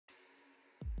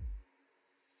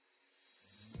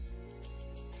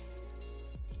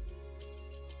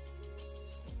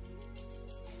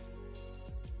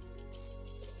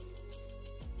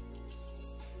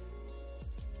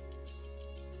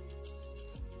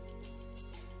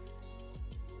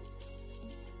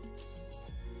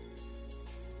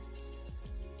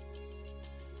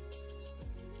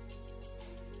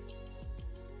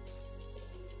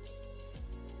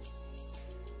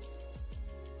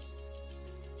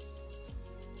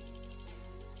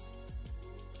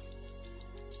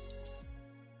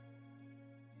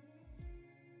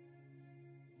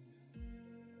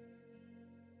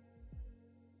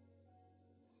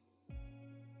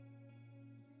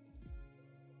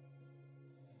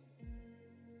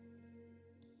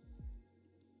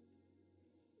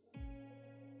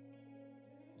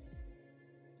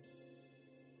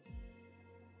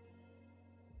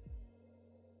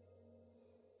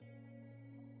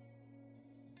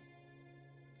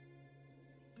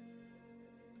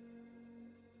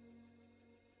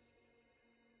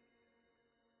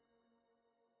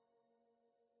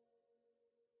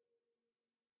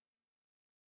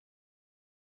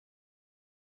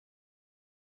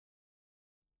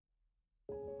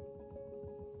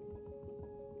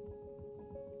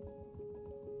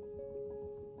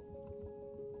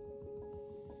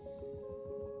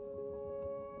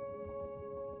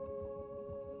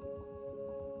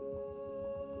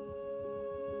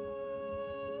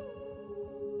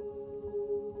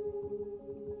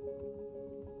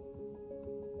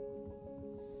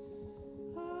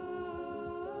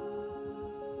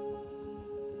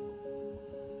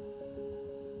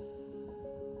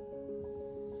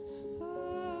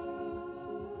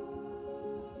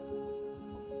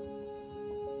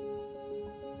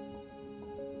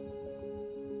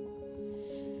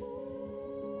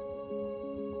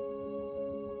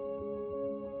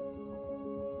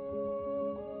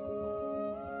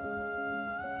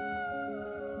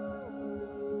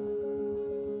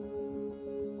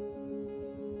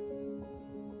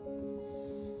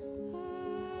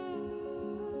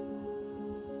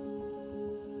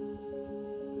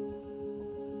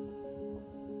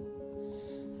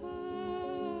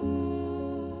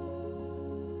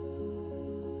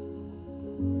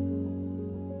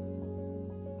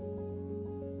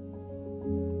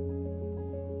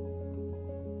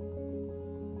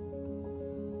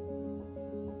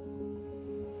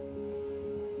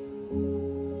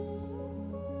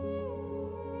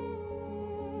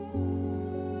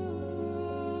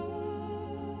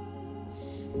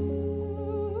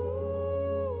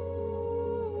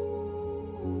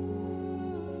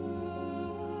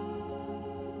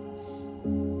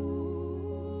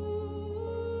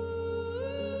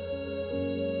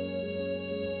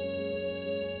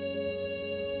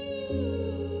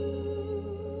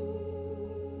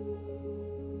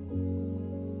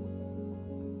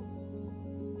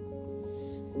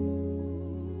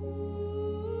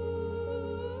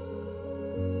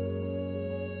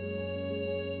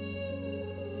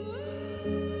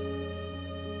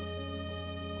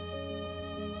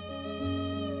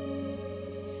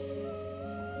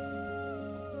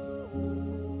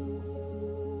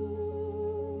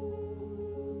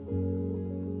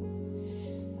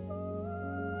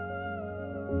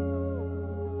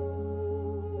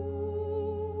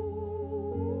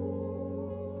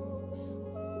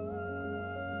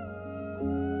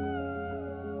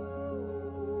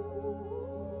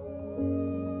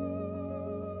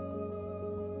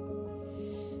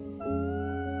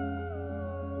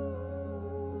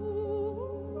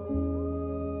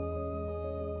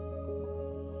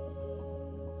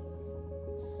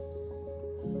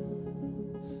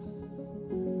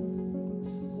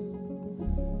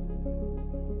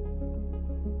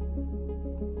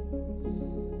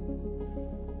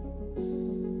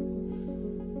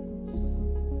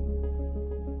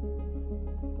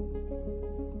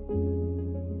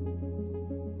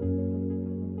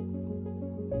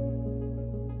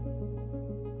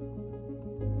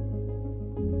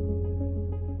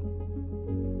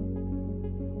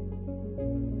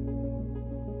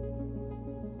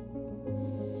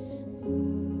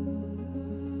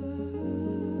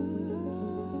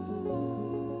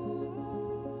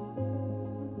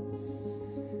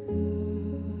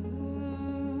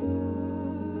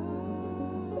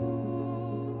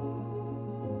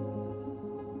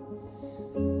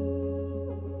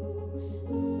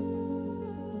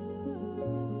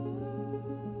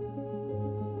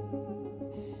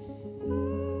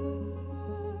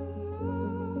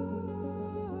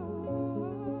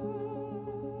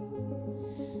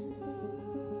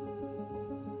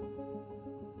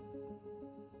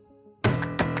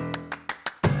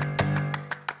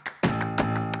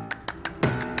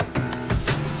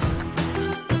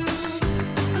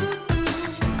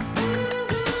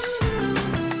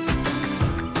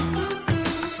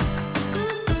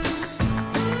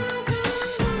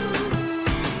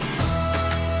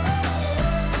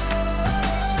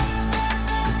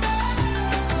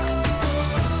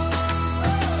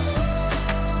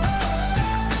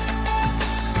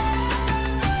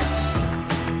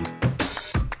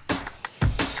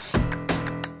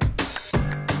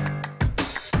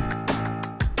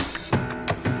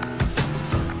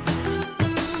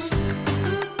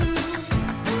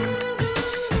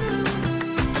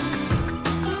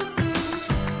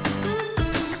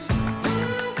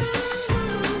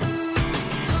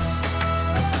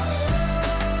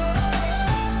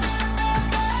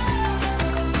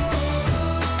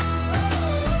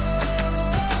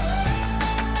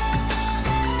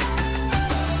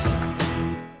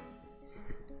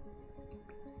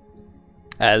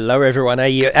Hello everyone, how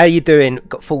you doing?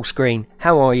 Got full screen.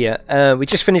 How are you? We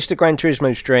just finished the Gran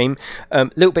Turismo stream.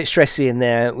 A little bit stressy in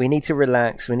there. We need to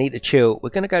relax. We need to chill. We're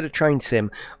going to go to Train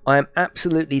Sim. I am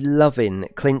absolutely loving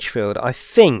Clinchfield. I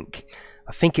think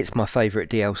it's my favourite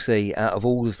DLC out of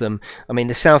all of them. I mean,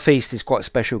 the Southeast is quite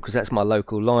special because that's my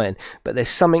local line, but there's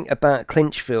something about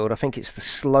Clinchfield. I think it's the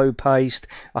slow paced.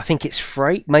 I think it's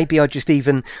freight. Maybe I just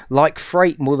even like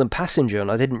freight more than passenger, and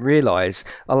I didn't realise.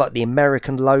 I like the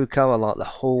American loco. I like the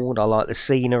horn. I like the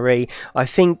scenery. I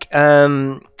think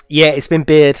yeah, it's been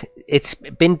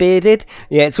bearded.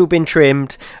 Yeah, it's all been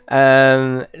trimmed.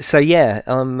 So yeah,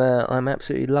 I'm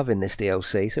absolutely loving this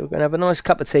DLC. So we're gonna have a nice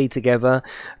cup of tea together.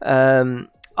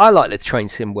 I like the Train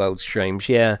Sim World streams.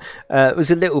 Yeah, it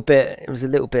was a little bit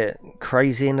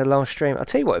crazy in the last stream. I'll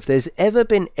tell you what, if there's ever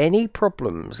been any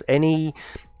problems, any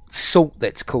salt,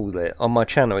 let's call it, on my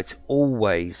channel, it's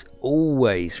always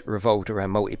revolved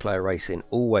around multiplayer racing.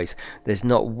 Always. There's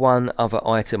not one other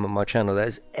item on my channel that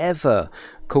has ever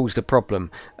caused a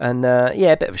problem, and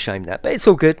yeah, a bit of a shame that, but it's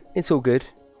all good. It's all good.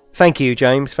 Thank you,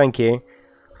 James. Thank you.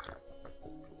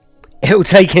 It'll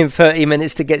take him 30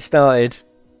 minutes to get started.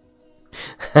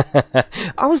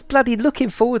 I was bloody looking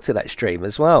forward to that stream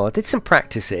as well. I did some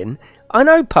practicing. I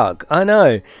know, Pug. I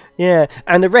know. Yeah,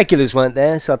 and the regulars weren't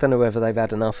there, so I don't know whether they've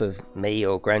had enough of me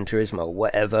or Gran Turismo or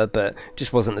whatever, but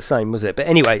just wasn't the same, was it? But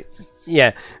anyway,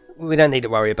 yeah, we don't need to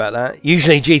worry about that.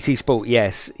 Usually GT Sport,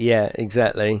 yes. Yeah,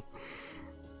 exactly.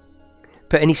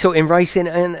 Put any sort in racing,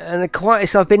 and the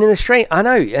quietest I've been in the street. I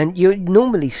know, and you're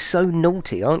normally so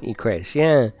naughty, aren't you, Chris?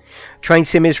 Yeah. Train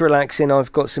Sim is relaxing.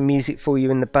 I've got some music for you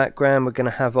in the background we're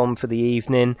going to have on for the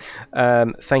evening.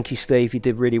 Thank you, Steve. You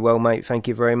did really well, mate. Thank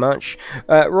you very much.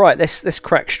 Right, let's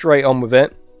crack straight on with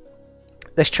it.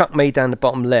 Let's chuck me down the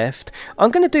bottom left.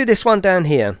 I'm going to do this one down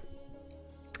here.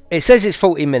 It says it's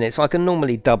 40 minutes. I can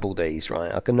normally double these,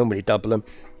 right? I can normally double them.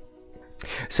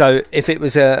 So if it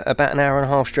was about an hour and a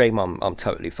half stream, I'm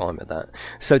totally fine with that.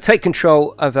 So take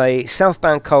control of a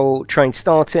southbound coal train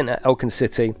starting at Elkin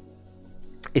City.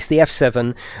 It's the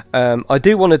F7. I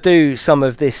do want to do some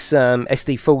of this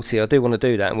SD40. I do want to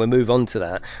do that, and we'll move on to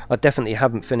that. I definitely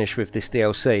haven't finished with this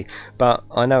DLC, but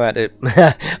I know how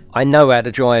to I know how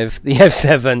to drive the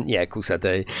F7. Yeah, of course I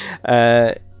do.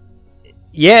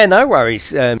 Yeah, no worries,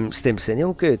 Stimson.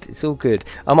 All good. It's all good.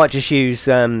 I might just use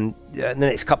the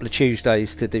next couple of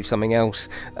Tuesdays to do something else,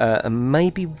 and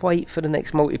maybe wait for the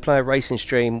next multiplayer racing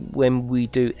stream when we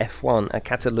do F1 at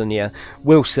Catalonia.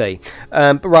 We'll see.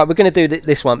 But right, we're going to do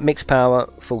this one. Mixed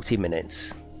power, 40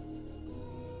 minutes.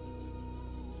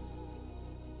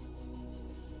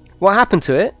 What happened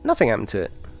to it? Nothing happened to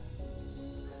it.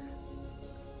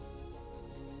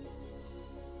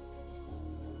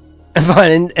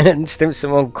 Fine, and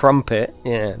Stimson on crumpet.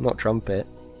 Yeah, not trumpet.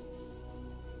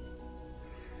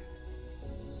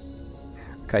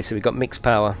 Okay, so we've got mixed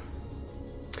power.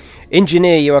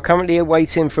 Engineer, you are currently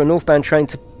awaiting for a northbound train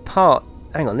to part.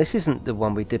 Hang on, this isn't the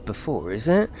one we did before, is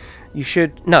it? You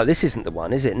should... No, this isn't the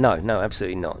one, is it? No, no,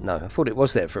 absolutely not. No, I thought it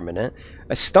was there for a minute.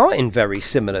 It's starting very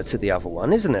similar to the other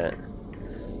one, isn't it?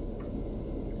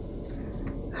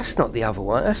 That's not the other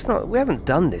one. That's not... We haven't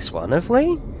done this one, have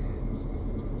we?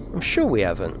 I'm sure we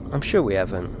haven't. I'm sure we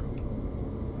haven't.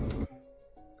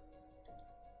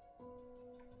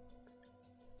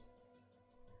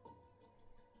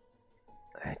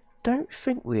 I don't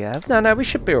think we have. No, we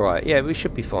should be alright. Yeah, we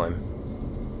should be fine.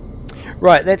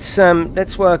 Right, let's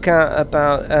work out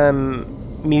about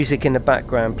music in the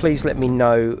background. Please let me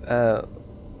know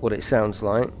what it sounds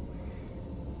like.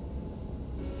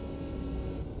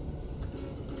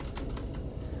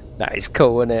 That is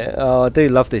cool, isn't it? Oh, I do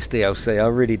love this DLC, I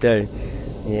really do.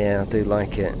 Yeah, I do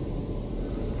like it.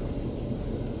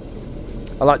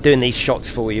 I like doing these shots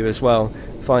for you as well,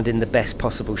 finding the best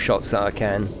possible shots that I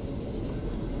can.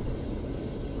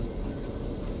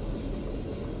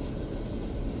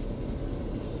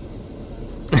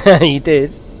 You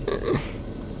did.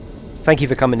 Thank you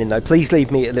for coming in though. Please leave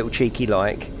me a little cheeky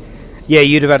like. Yeah,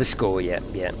 you'd have had a score, yeah.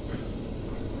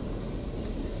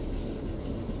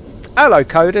 Hello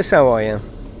Codus, how are you?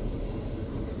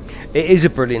 It is a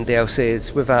brilliant DLC,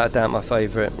 it's without a doubt my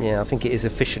favourite. Yeah, I think it is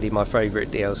officially my favourite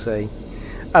DLC.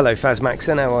 Hello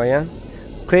Phasmaxon, how are you?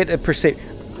 Clear to proceed.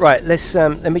 Right, let's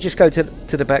let me just go to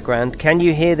the background. Can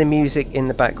you hear the music in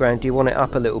the background? Do you want it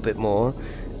up a little bit more?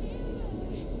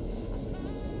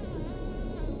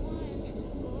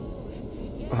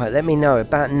 Right, let me know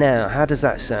about now. How does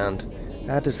that sound?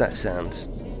 How does that sound?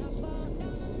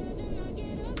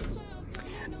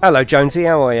 Hello Jonesy,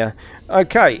 how are you?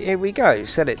 Okay, here we go.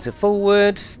 Set it to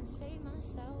forward.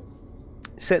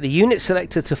 Set the unit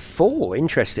selector to 4.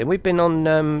 Interesting. We've been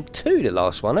on 2 the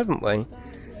last one, haven't we?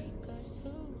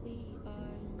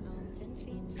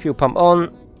 Fuel pump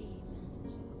on.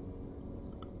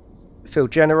 Fuel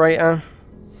generator.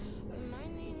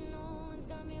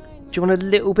 Do you want a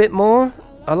little bit more?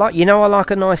 I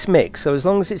like a nice mix, so as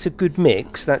long as it's a good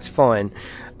mix, that's fine.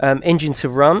 Engine to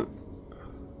run.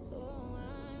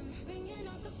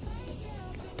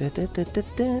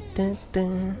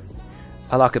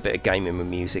 I like a bit of gaming with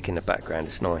music in the background,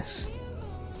 it's nice.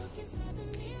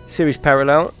 Series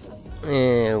parallel.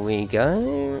 There we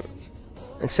go.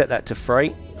 And set that to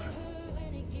freight.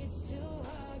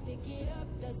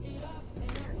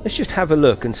 Let's just have a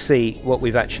look and see what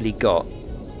we've actually got.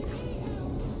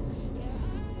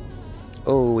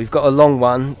 Oh, we've got a long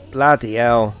one. Bloody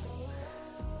hell.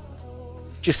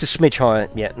 Just a smidge higher.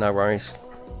 Yeah, no worries.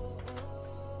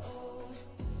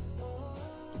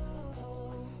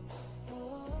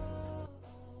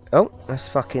 Oh, that's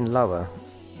fucking lower.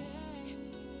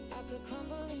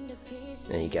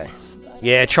 There you go.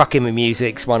 Yeah, trucking with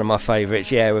music's one of my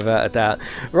favourites. Yeah, without a doubt.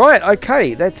 Right,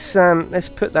 okay. Let's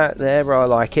put that there where I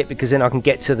like it, because then I can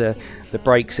get to the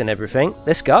brakes and everything.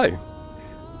 Let's go.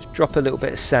 Just drop a little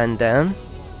bit of sand down.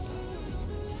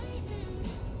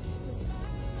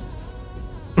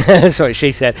 That's what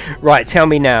she said. Right, tell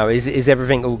me now. Is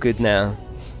everything all good now?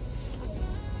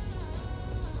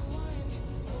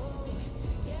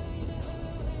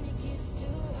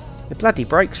 The bloody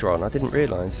brakes are on. I didn't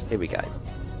realise. Here we go.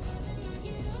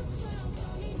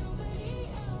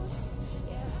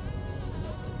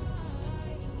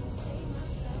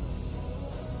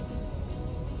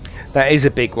 That is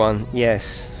a big one,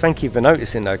 yes. Thank you for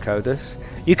noticing though, Codus.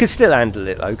 You could still handle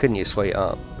it though, couldn't you,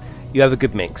 sweetheart? You have a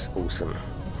good mix. Awesome.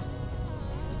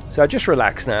 So just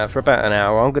relax now for about an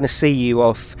hour. I'm going to see you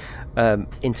off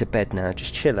into bed now.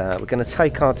 Just chill out. We're going to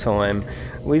take our time.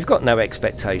 We've got no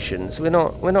expectations. We're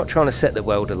not trying to set the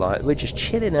world alight. We're just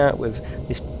chilling out with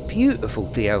this beautiful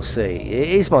DLC. It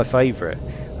is my favourite.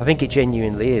 I think it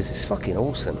genuinely is. It's fucking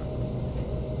awesome.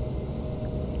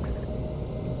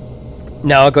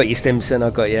 No, I got you, Stimson.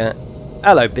 I got you.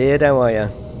 Hello, Beard. How are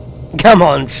you? Come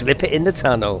on, slip it in the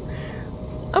tunnel.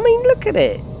 I mean, look at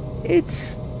it.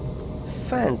 It's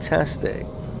fantastic.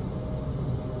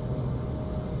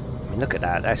 I mean, look at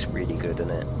that. That's really good, isn't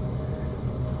it?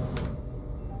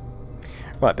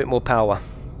 Right, a bit more power.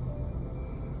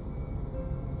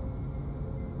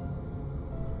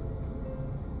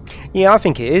 Yeah, I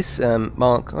think it is,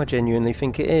 Mark. I genuinely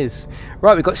think it is.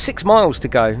 Right, we've got 6 miles to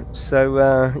go.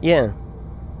 So, yeah.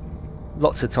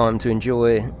 Lots of time to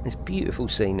enjoy this beautiful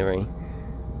scenery.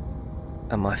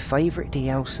 And my favourite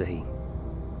DLC.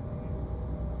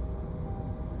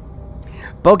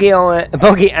 Boggy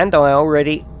and I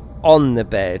already on the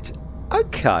bed.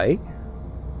 Okay.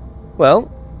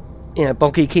 Well, you know,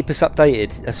 Boggy, keep us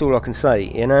updated. That's all I can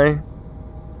say, you know.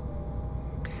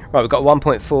 Right, we've got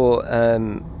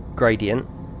 1.4 gradient.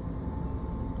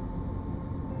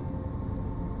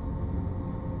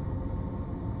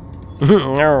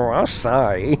 Oh, I'm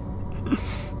sorry.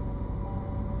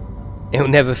 It'll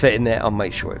never fit in there. I'll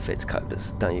make sure it fits,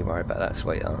 Codus. Don't you worry about that,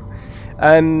 sweetheart.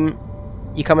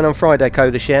 You coming on Friday,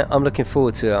 Codus, yeah? I'm looking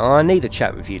forward to it. I need a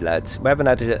chat with you, lads. We haven't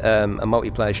had a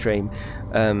multiplayer stream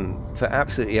for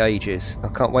absolutely ages. I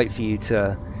can't wait for you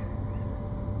to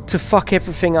fuck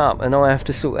everything up and I have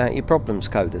to sort out your problems,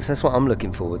 Codus. That's what I'm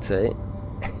looking forward to.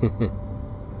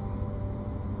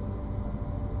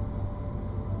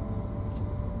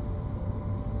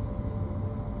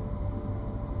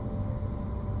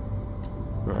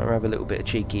 I'll have a little bit of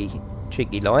cheeky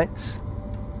lights.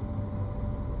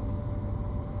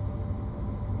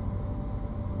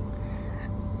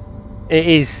 It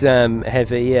is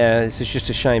heavy, yeah. It's just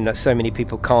a shame that so many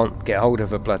people can't get hold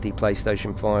of a bloody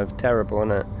PlayStation 5. Terrible,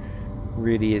 isn't it?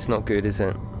 Really is not good, is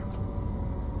it?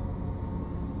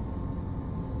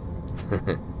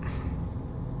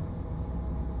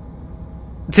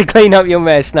 To clean up your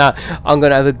mess now, I'm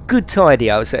going to have a good tidy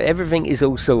out so everything is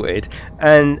all sorted.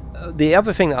 And the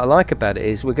other thing that I like about it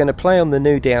is we're going to play on the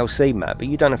new DLC map, but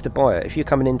you don't have to buy it. If you're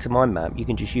coming into my map, you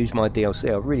can just use my DLC.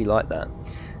 I really like that.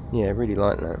 Yeah, I really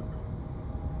like that.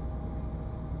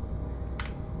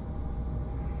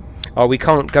 Oh, we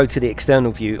can't go to the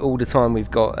external view all the time.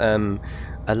 We've got a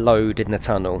load in the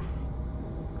tunnel.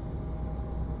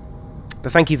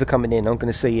 But thank you for coming in. I'm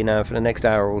going to see you now for the next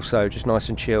hour or so. Just nice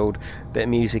and chilled. Bit of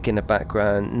music in the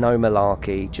background. No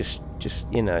malarkey. Just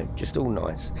you know, just all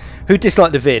nice. Who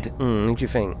disliked the vid? What do you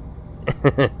think?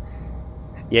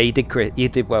 Yeah, you did, Chris. You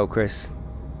did well, Chris.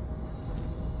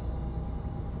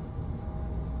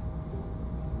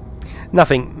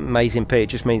 Nothing amazing, P. It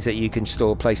just means that you can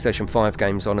store PlayStation 5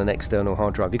 games on an external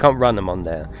hard drive. You can't run them on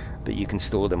there, but you can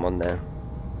store them on there.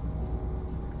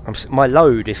 My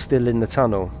load is still in the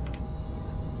tunnel.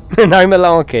 No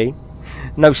malarkey.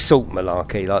 No salt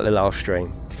malarkey like the last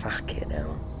stream. Fucking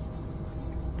hell.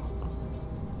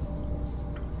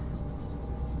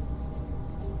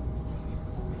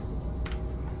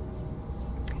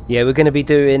 Yeah, we're going to be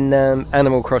doing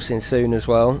Animal Crossing soon as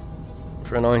well,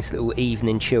 for a nice little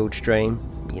evening chilled stream.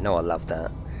 You know I love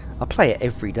that. I play it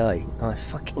every day. I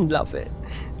fucking love it.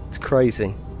 It's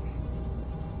crazy.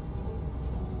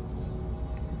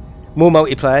 More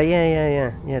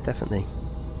multiplayer? Yeah, definitely.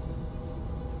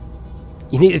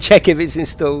 You need to check if it's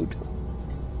installed.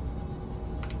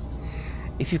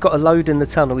 If you've got a load in the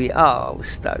tunnel, oh,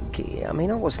 Stokey. I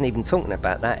mean, I wasn't even talking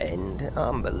about that end.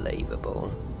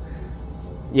 Unbelievable.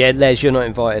 Yeah, Les, you're not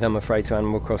invited, I'm afraid, to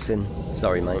Animal Crossing.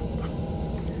 Sorry, mate.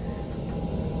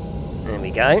 There we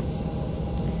go.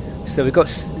 So we've got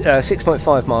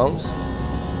 6.5 miles.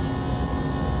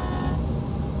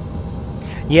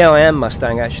 Yeah, I am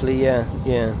Mustang, actually, yeah.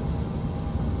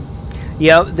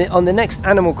 Yeah, on the next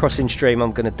Animal Crossing stream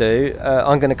I'm going to do,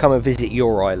 I'm going to come and visit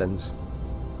your islands.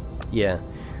 Yeah.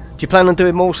 Do you plan on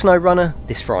doing more SnowRunner?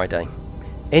 This Friday.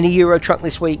 Any Euro Truck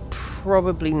this week?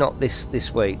 Probably not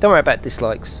this week. Don't worry about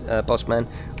dislikes, boss man.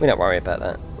 We're not worried about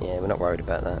that. Yeah, we're not worried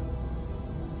about that.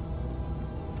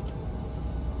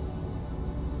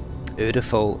 Who'd have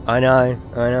thought? I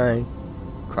know.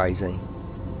 Crazy.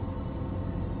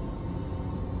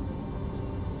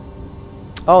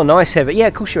 Oh, nice, Heavy. Yeah,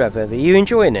 of course you have, Heavy. Are you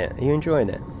enjoying it? Are you enjoying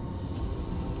it?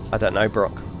 I don't know,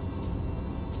 Brock.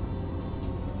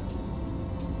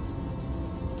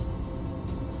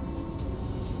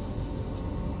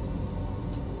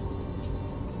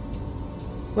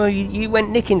 Well, you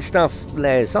went nicking stuff,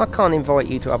 Les. I can't invite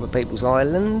you to other people's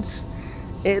islands.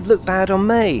 It'd look bad on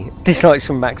me. Dislikes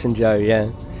from Max and Joe, yeah.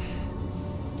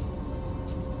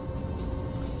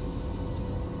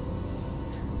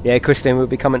 Yeah, Christine, we'll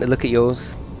be coming to look at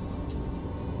yours.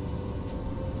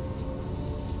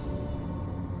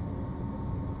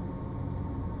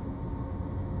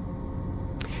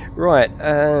 Right,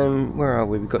 where are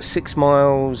we? We've got 6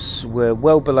 miles. We're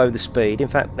well below the speed. In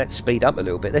fact, let's speed up a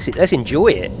little bit. Let's enjoy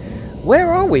it.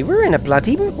 Where are we? We're in a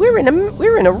bloody. We're in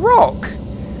a rock.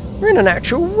 We're in an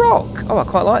actual rock. Oh, I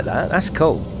quite like that. That's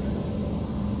cool.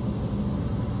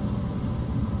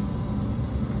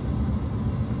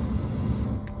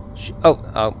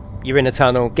 Oh, you're in a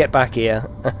tunnel. Get back here.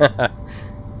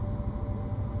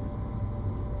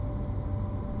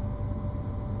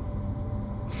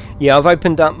 Yeah, I've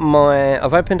opened up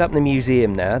the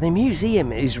museum now. The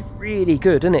museum is really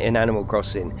good, isn't it, in Animal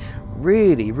Crossing?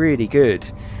 Really, really good.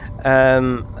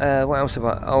 What else have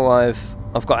I? Oh,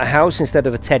 I've got a house instead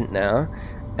of a tent now,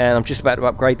 and I'm just about to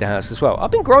upgrade the house as well. I've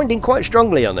been grinding quite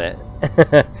strongly on it.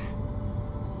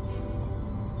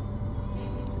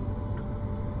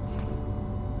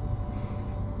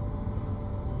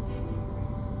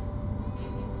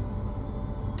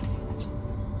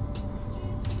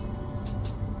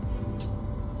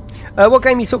 What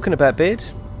game are you talking about, Beard?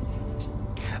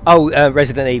 Oh,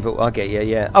 Resident Evil. I get you,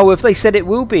 yeah. Oh, have they said it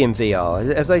will be in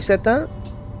VR? Have they said that?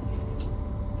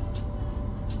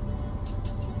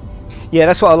 Yeah,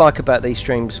 that's what I like about these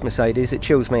streams, Mercedes. It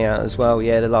chills me out as well.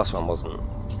 Yeah, the last one wasn't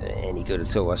any good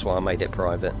at all. That's why I made it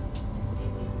private.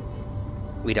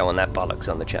 We don't want that bollocks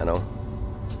on the channel.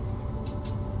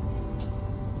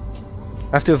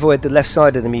 I have to avoid the left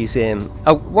side of the museum.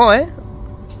 Oh, why?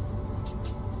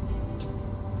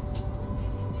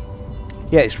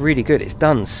 Yeah, it's really good. It's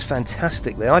done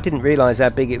fantastically. I didn't realise how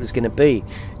big it was going to be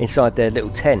inside their little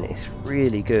tent. It's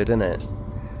really good, isn't it?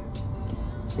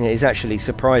 Yeah, it's actually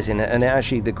surprising, and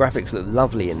actually the graphics look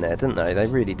lovely in there, don't they? They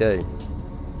really do.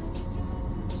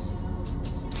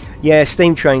 Yeah,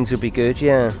 steam trains would be good.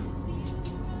 Yeah.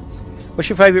 What's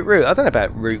your favourite route? I don't know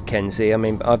about route, Kenzie. I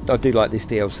mean, I do like this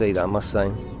DLC, though, I must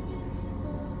say.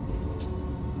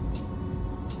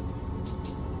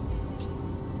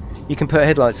 You can put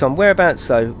headlights on. Whereabouts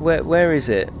though? Where is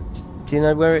it? Do you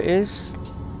know where it is?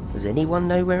 Does anyone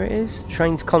know where it is?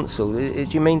 Trains console. Do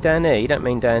you mean down here? You don't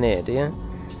mean down here, do you?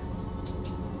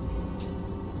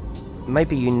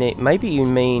 Maybe you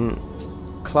mean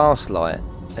class light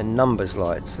and numbers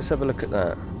lights. Let's have a look at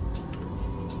that.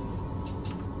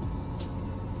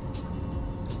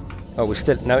 Oh, we're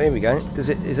still no. Here we go.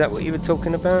 Is that what you were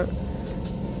talking about?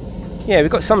 Yeah,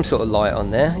 we've got some sort of light on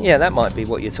there. Yeah, that might be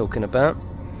what you're talking about.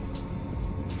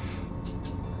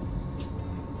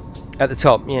 At the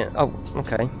top, yeah. Oh,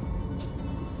 okay.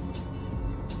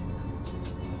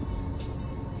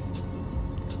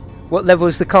 What level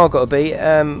has the car got to be?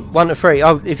 1 to 3.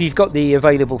 Oh, if you've got the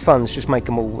available funds, just make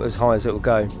them all as high as it will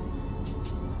go.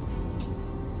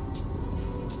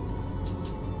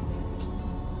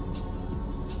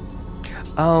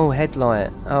 Oh,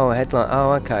 headlight. Oh, headlight.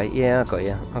 Oh, okay. Yeah, I got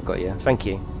you. I got you. Thank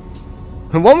you.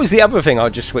 And what was the other thing I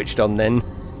just switched on then?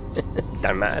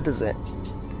 Don't matter, does it?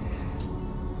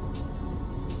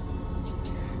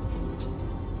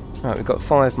 Right, we've got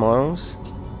 5 miles.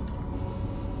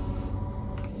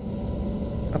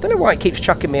 I don't know why it keeps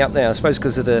chucking me up there. I suppose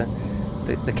because of the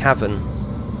cavern.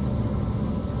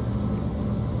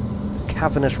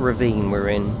 Cavernous ravine we're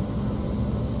in.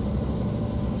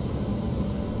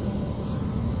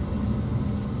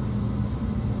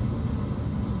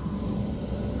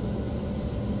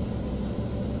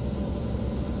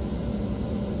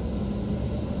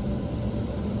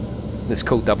 It's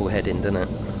called double heading, doesn't it?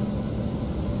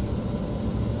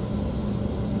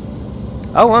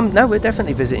 Oh, no, we're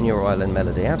definitely visiting your island,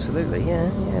 Melody. Absolutely, yeah,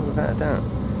 without a doubt.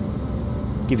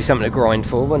 Give you something to grind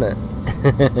for, wouldn't it?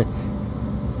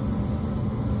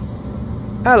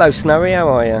 Hello, Snowy. How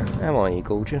are you? How are you,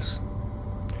 gorgeous?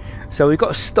 So we've got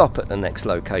to stop at the next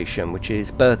location, which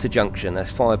is Berta Junction. That's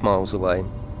 5 miles away.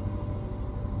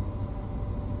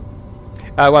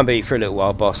 I won't be for a little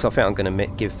while, boss. I think I'm going to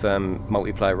give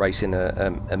multiplayer racing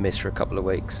a miss for a couple of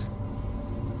weeks.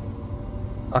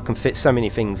 I can fit so many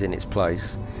things in its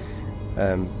place.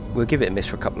 We'll give it a miss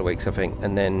for a couple of weeks, I think,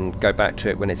 and then go back to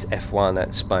it when it's F1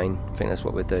 at Spain. I think that's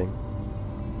what we'll do.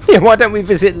 Yeah, why don't we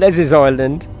visit Les's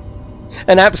Island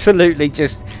and absolutely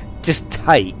just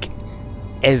take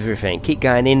everything. Keep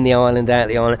going in the island, out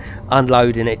the island,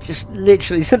 unloading it, just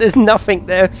literally so there's nothing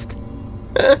left.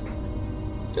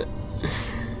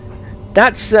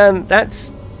 That's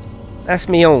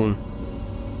me on.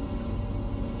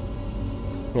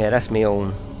 Yeah, that's me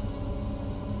on.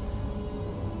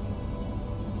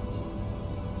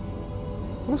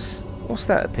 What's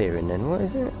that appearing then? What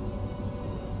is it?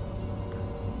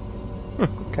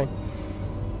 Okay.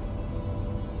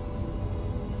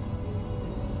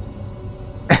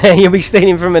 You'll be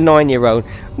stealing from a 9-year-old.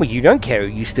 Well, you don't care who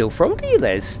you steal from, do you,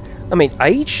 Les? I mean,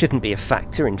 age shouldn't be a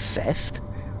factor in theft.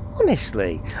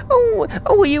 Honestly. Oh,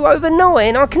 are you over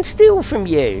 9? I can steal from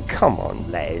you. Come on,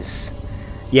 Les.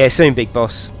 Yeah, soon, big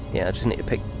boss. Yeah, I just need to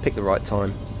pick the right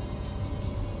time.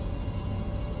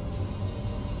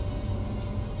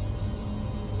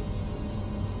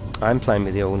 I'm playing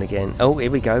with the horn again. Oh,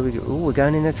 here we go. We're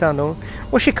going in the tunnel.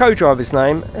 What's your co-driver's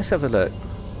name? Let's have a look.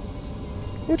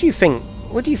 What do you think?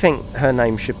 What do you think her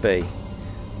name should be?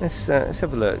 Let's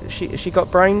have a look. Has she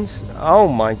got brains? Oh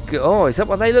my god! Oh, is that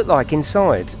what they look like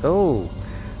inside? Oh,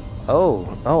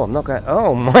 I'm not going.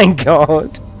 Oh my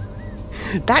god!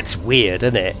 That's weird,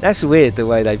 isn't it? That's weird the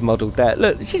way they've modelled that.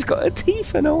 Look, she's got her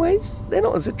teeth and eyes. They're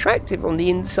not as attractive on the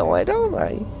inside, are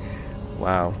they?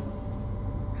 Wow.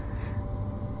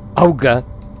 Olga.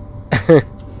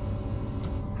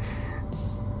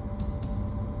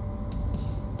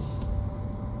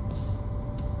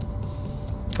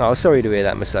 Oh, sorry to hear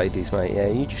that, Mercedes, mate. Yeah,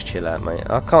 you just chill out, mate.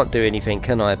 I can't do anything,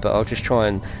 can I? But I'll just try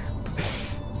and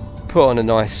put on a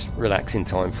nice, relaxing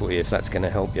time for you if that's going to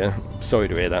help you. Sorry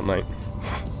to hear that, mate.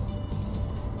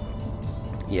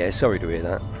 Yeah, sorry to hear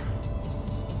that.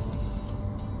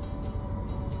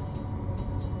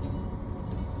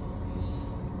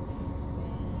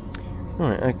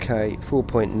 Right, okay,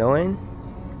 4.9.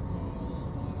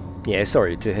 Yeah,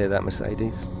 sorry to hear that,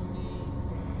 Mercedes.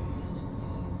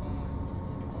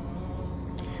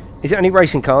 Is it only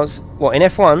racing cars? What, in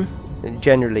F1?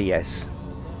 Generally, yes.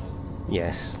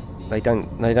 Yes. They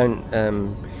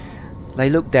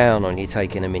look down on you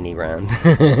taking a mini round.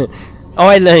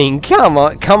 Eileen, come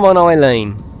on,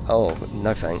 Eileen. Oh,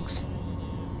 no thanks.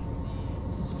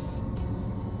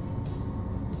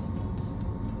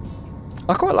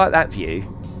 I quite like that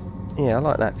view. Yeah, I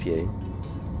like that view.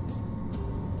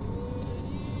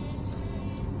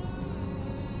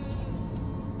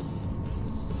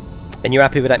 And you're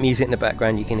happy with that music in the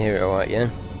background? You can hear it alright, yeah?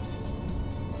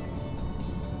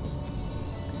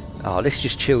 Oh, this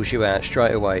just chills you out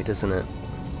straight away, doesn't it?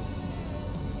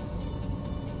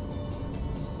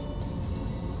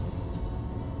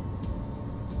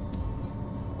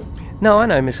 No, I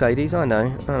know, Mercedes, I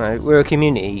know. We're a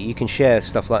community. You can share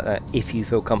stuff like that if you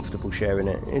feel comfortable sharing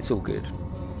it. It's all good.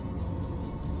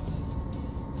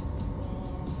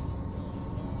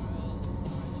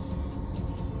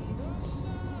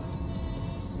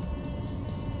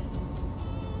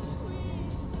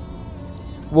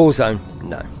 Warzone?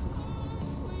 No.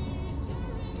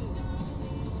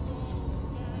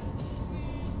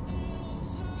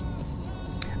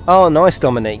 Oh, nice,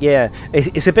 Dominic. Yeah,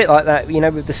 it's a bit like that, you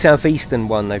know, with the southeastern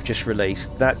one they've just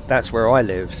released. That's where I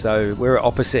live, so we're at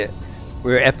opposite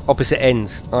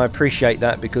ends. I appreciate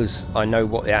that because I know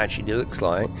what it actually looks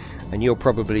like, and you're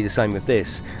probably the same with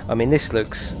this. I mean, this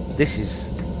is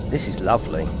This is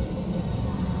lovely.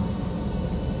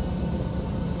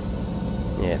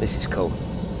 Yeah, this is cool.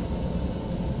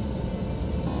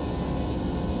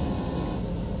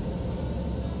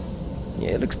 Yeah,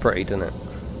 it looks pretty, doesn't it?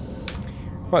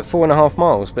 Right, 4.5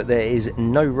 miles, but there is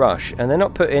no rush, and they're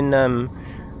not putting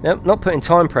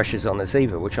time pressures on us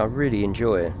either, which I really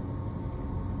enjoy.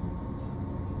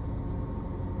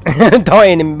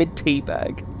 Dying in mid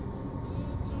teabag.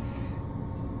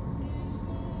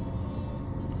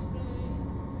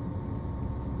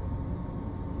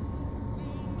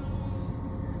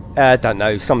 I don't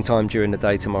know. Sometime during the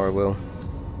day tomorrow will.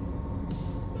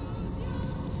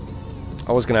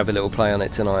 I was going to have a little play on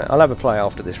it tonight. I'll have a play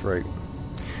after this route.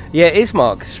 Yeah, it is,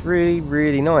 Mark. It's really,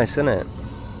 really nice, isn't it?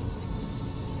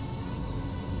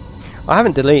 I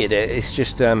haven't deleted it. It's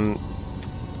just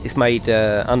it's made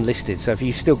unlisted. So if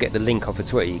you still get the link off of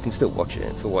Twitter, you can still watch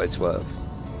it for what it's worth.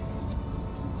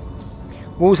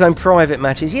 Warzone private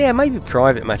matches. Yeah, maybe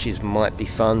private matches might be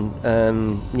fun.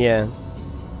 Yeah.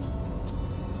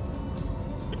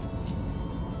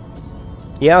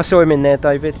 Yeah, I saw him in there,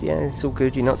 David. Yeah, it's all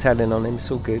good. You're not telling on him. It's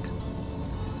all good.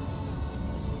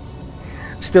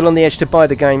 Still on the edge to buy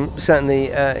the game. Certainly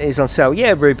is on sale.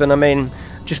 Yeah, Ruben, I mean,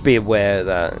 just be aware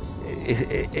that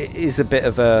it is a bit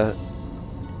of a...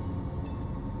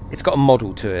 It's got a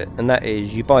model to it, and that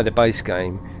is you buy the base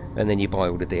game and then you buy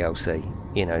all the DLC.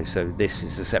 You know, so this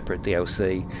is a separate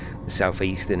DLC. The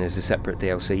Southeastern is a separate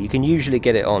DLC. You can usually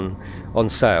get it on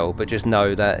sale, but just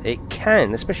know that it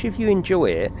can, especially if you enjoy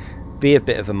it, be a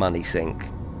bit of a money sink.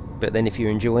 But then if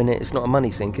you're enjoying it, it's not a money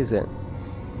sink, is it?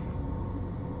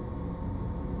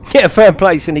 Yeah, third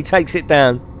place, and he takes it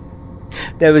down.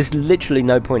 There was literally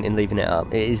no point in leaving it up.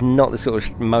 It is not the sort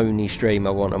of moany stream I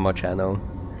want on my channel.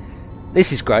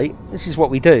 This is great. This is what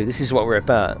we do. This is what we're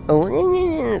about.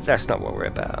 Oh, that's not what we're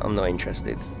about. I'm not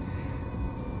interested.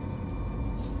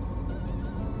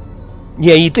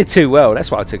 Yeah, you did too well. That's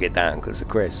why I took it down, because of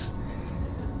Chris.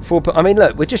 I mean,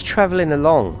 look, we're just travelling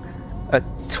along at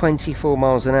 24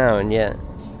 miles an hour, and yet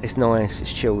it's nice,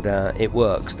 it's chilled out, it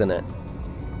works, doesn't it?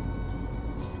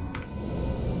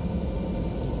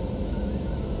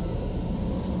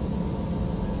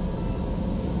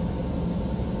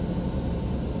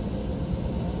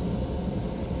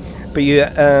 But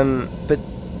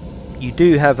you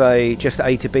do have just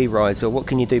A to B rides, or what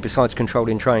can you do besides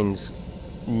controlling trains?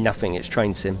 Nothing. It's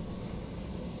train sim.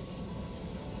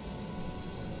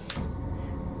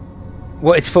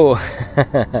 What it's for?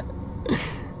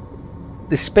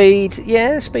 The speed,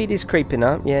 yeah, the speed is creeping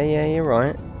up. Yeah, you're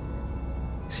right.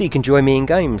 So you can join me in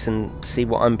games and see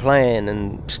what I'm playing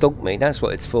and stalk me. That's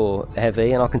what it's for,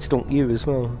 Heavy, and I can stalk you as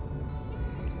well.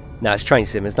 No, it's train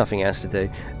sim. There's nothing else to do.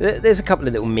 There's a couple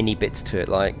of little mini bits to it,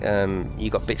 like you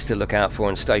got bits to look out for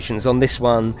on stations. On this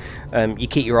one, you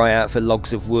keep your eye out for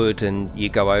logs of wood, and you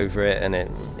go over it, and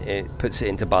it puts it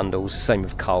into bundles. Same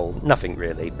with coal. Nothing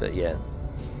really, but yeah.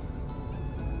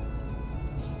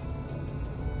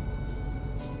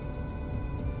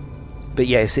 But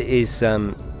yes, it is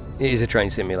a train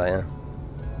simulator.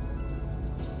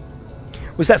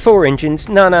 Was that 4 engines?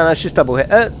 No, it's just double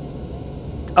hit.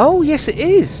 Oh, yes, it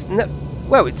is. No,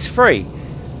 well, it's free.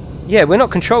 Yeah, we're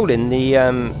not controlling the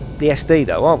SD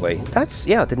though, are we? That's,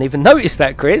 yeah, I didn't even notice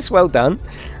that, Chris. Well done,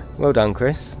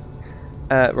 Chris.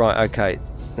 Right, okay.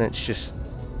 Let's just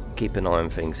keep an eye on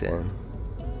things here.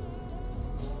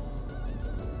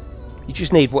 You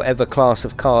just need whatever class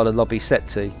of car the lobby's set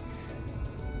to.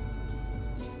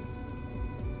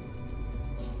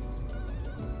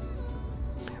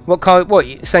 What car?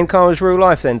 What, same car as real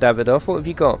life then, Davidoff? What have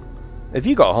you got? Have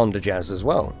you got a Honda Jazz as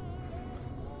well?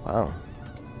 Wow.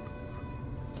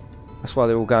 That's why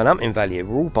they're all going up in value.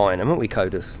 We're all buying them, aren't we,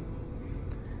 coders?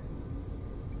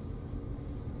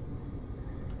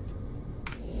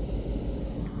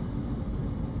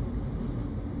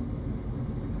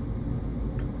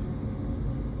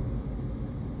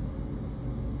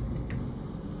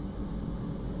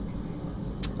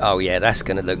 Oh yeah, that's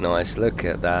going to look nice. Look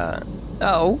at that.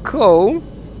 Oh, cool.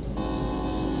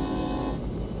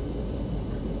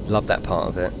 Love that part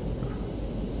of it.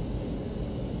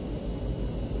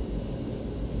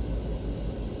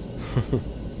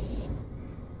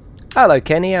 Hello,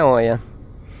 Kenny. How are you?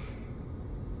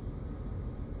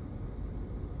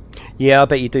 Yeah, I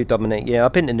bet you do, Dominic. Yeah,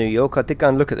 I've been to New York. I did go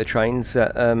and look at the trains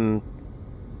at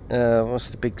what's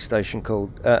the big station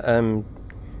called?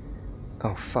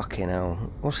 Oh fucking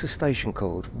hell! What's the station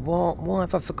called? What? Why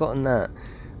have I forgotten that?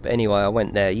 But anyway, I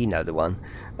went there. You know the one.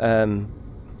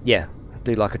 Yeah.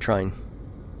 Do like a train.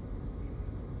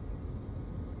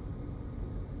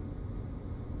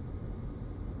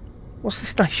 What's the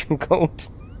station called?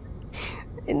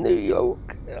 In New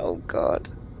York. Oh God.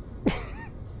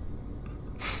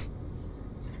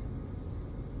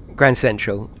 Grand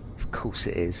Central. Of course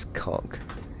it is, cock.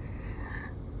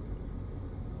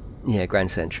 Yeah,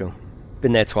 Grand Central.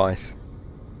 Been there twice.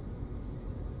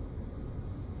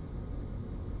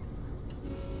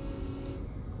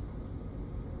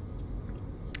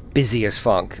 Busy as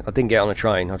fuck. I didn't get on a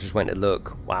train, I just went to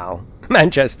look. Wow.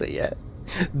 Manchester, yeah.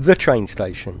 The train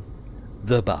station.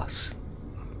 The bus.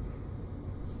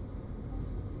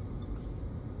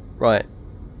 Right.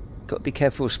 Got to be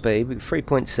careful of speed.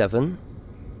 3.7.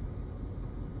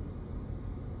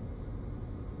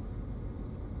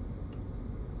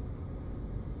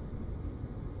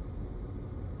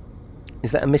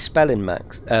 Is that a misspelling,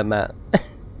 Max? Matt?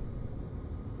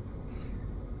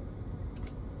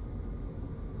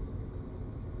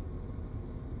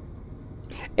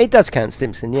 It does count,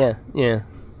 Stimson, yeah, yeah.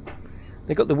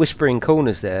 They've got the whispering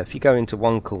corners there. If you go into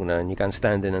one corner and you go and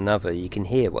stand in another, you can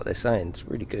hear what they're saying. It's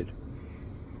really good.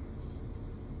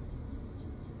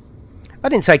 I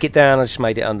didn't take it down, I just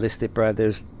made it unlisted, Brad.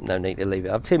 There's no need to leave it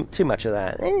up. Too much of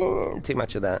that. Too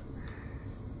much of that.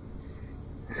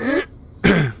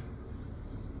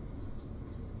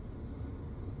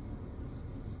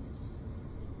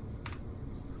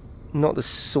 Not the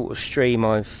sort of stream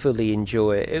I fully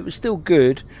enjoy. It was still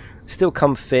good, still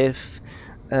come fifth.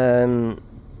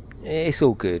 It's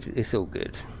all good. It's all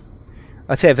good.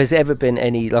 I tell you, if there's ever been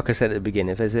any, like I said at the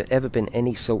beginning, if there's ever been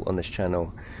any salt on this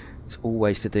channel, it's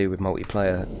always to do with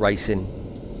multiplayer racing,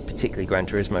 particularly Gran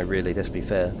Turismo. Really, let's be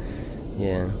fair.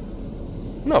 Yeah,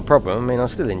 not a problem. I mean, I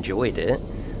still enjoyed it,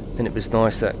 and it was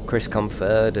nice that Chris come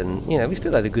third, and you know, we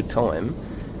still had a good time.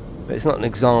 But it's not an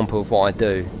example of what I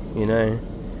do, you know.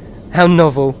 How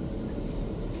novel.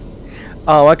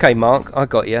 Oh, okay, Mark, I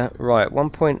got you. Right,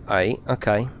 1.8,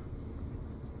 okay.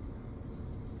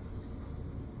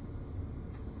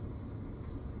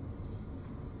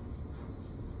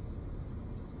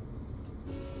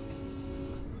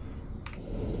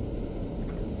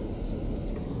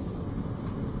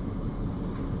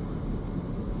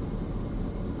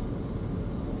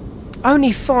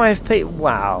 Only 5 people,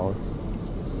 wow.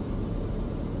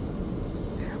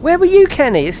 Where were you,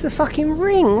 Kenny? It's the fucking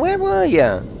ring. Where were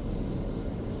you?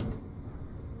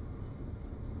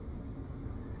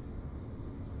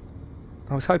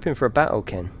 I was hoping for a battle,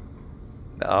 Ken.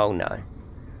 But oh no.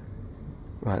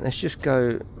 Right, let's just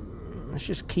go. Let's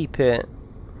just keep it.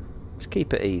 Let's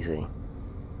keep it easy.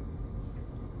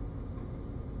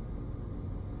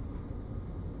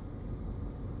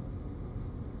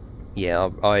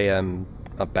 Yeah, I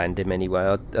banned him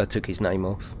anyway. I took his name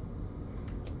off.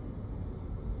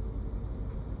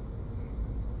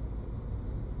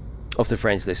 Off the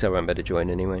friends list, I won't better join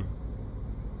anyway.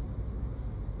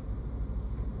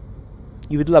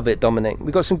 You would love it, Dominic.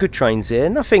 We've got some good trains here.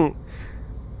 Nothing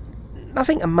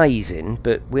amazing,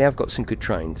 but we have got some good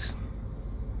trains.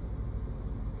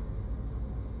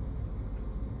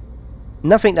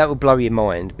 Nothing that will blow your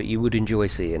mind, but you would enjoy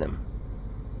seeing them.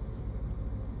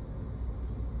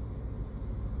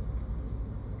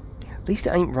 At least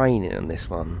it ain't raining on this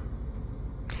one.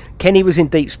 Kenny was in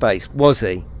deep space, was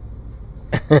he?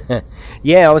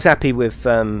 Yeah, I was happy with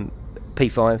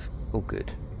P5. All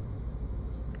good.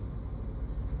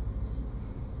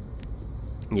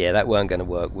 Yeah, that weren't going to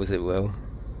work, was it, Will?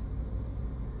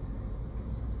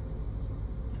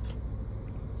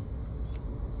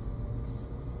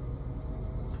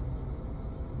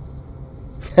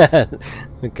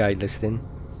 Okay, listing.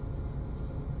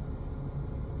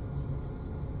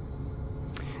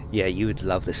 Yeah, you would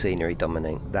love the scenery,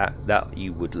 Dominic. That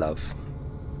you would love.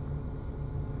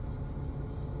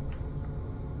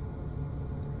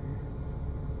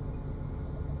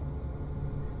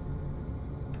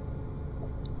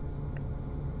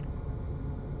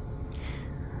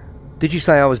 Did you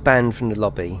say I was banned from the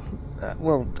lobby?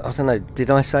 Well, I don't know. Did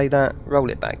I say that?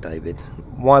 Roll it back, David.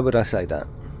 Why would I say that?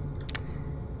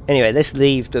 Anyway, let's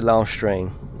leave the last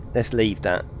stream. Let's leave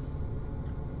that.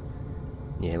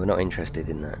 Yeah, we're not interested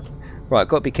in that. Right,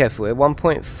 got to be careful here.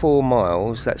 1.4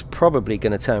 miles. That's probably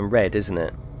going to turn red, isn't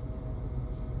it?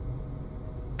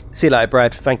 See you later,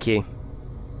 Brad. Thank you.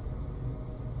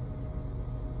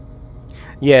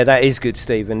 Yeah, that is good,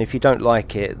 Stephen. If you don't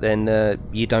like it, then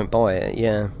you don't buy it.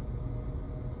 Yeah.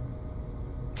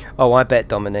 Oh, I bet,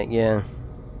 Dominic, yeah.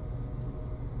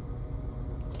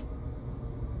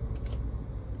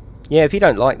 Yeah, if you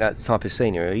don't like that type of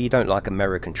scenery, or you don't like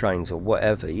American trains or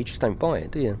whatever, you just don't buy it,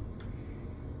 do you?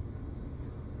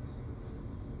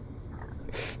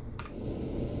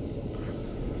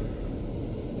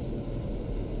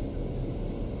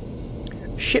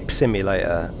 Ship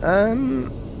simulator.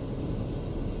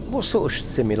 What sort of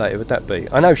simulator would that be?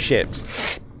 I know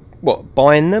ships. What,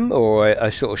 buying them, or a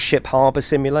sort of ship harbour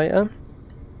simulator?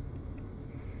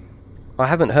 I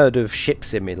haven't heard of ship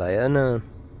simulator, no.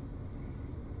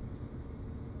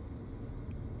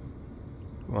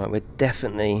 Right, we're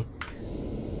definitely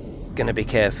going to be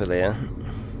careful here.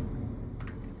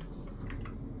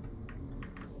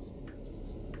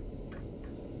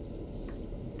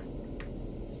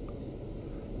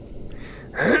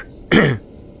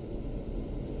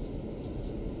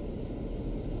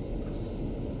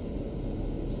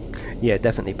 Yeah,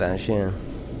 definitely Bash, yeah.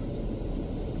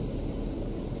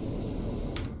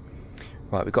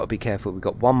 Right, we've got to be careful. We've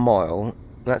got 1 mile.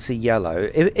 That's a yellow.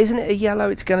 Isn't it a yellow?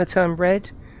 It's going to turn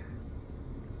red?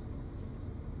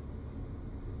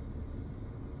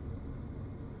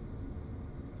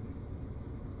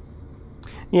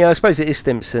 Yeah, I suppose it is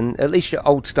Stimson. At least your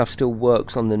old stuff still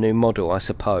works on the new model, I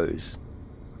suppose.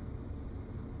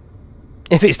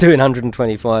 If it's doing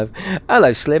 125.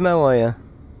 Hello, Slim. How are you?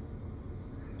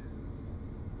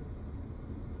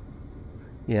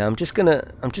 Yeah, I'm just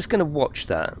gonna watch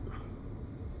that.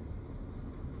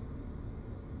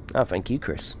 Oh, thank you,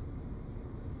 Chris.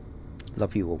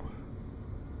 Love you all.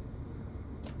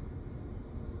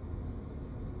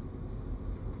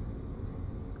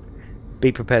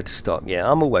 Be prepared to stop. Yeah,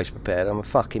 I'm always prepared. I'm a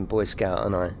fucking Boy Scout,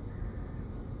 aren't I?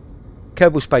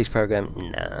 Kerbal Space Program?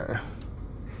 Nah.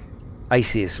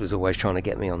 Atheist was always trying to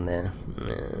get me on there.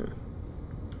 Nah.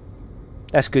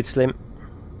 That's good, Slim.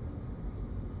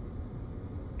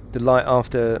 The light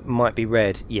after might be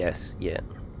red. Yes, yeah.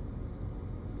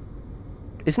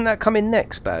 Isn't that coming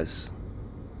next, Baz?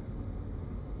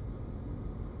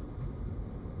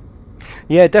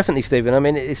 Yeah, definitely, Stephen. I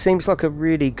mean, it seems like a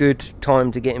really good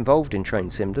time to get involved in Train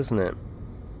Sim, doesn't it?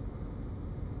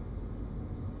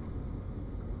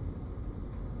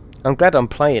 I'm glad I'm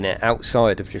playing it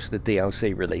outside of just the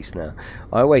DLC release now.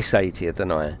 I always say to you,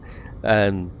 don't I?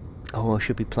 Oh, I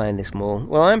should be playing this more.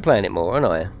 Well, I am playing it more, aren't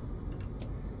I?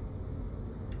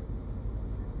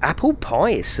 Apple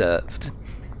pie is served.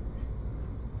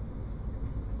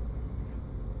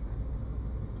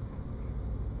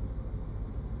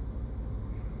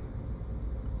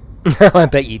 I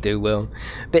bet you do, Will.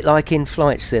 Bit like in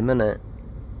Flight Sim, isn't it?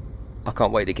 I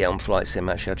can't wait to get on Flight Sim,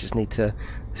 actually. I just need to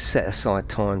set aside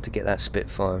time to get that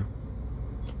Spitfire.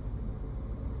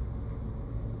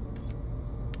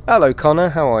 Hello, Connor.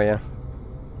 How are you?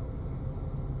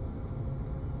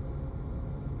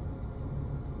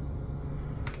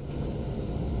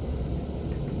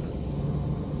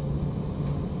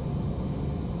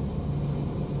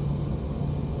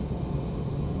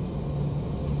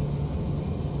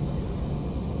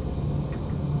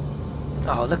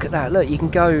 Oh, look at that. Look, you can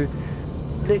go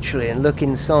literally and look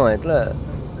inside. Look.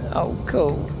 Oh,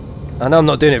 cool. I know I'm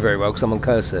not doing it very well because I'm on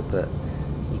cursor, but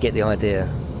you get the idea.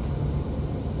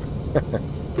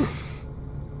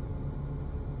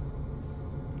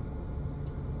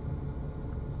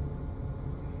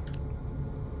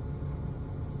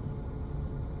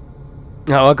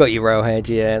 Oh, I got you, Railhead.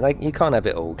 Yeah, like you can't have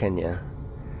it all, can you?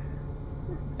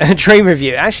 Tree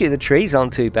review. Actually, the trees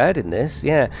aren't too bad in this.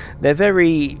 Yeah, they're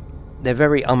very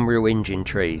Unreal Engine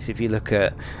trees. If you look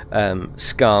at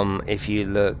Scum, if you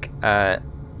look at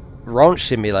Ranch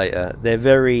Simulator, they're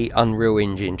very Unreal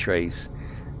Engine trees.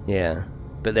 Yeah,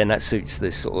 but then that suits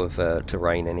this sort of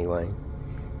terrain anyway.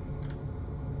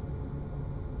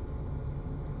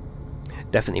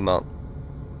 Definitely, Mark.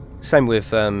 Same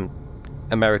with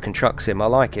American Truck Sim. I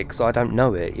like it because I don't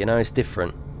know it. You know, it's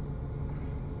different.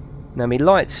 Now, my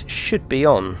lights should be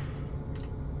on.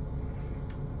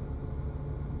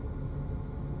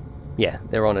 Yeah,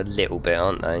 they're on a little bit,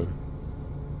 aren't they?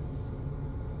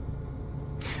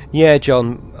 Yeah,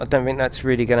 John, I don't think that's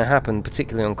really going to happen,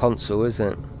 particularly on console, is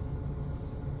it?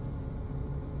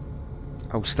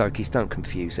 Oh, Stokies, don't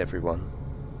confuse everyone.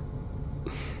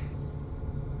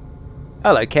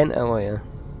 Hello, Kent, how are you?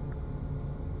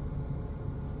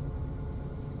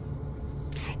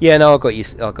 Yeah, no, I got you,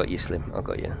 Slim, I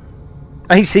got you.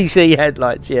 ACC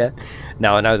headlights, yeah.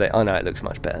 No, I know it looks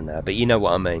much better now, but you know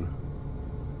what I mean.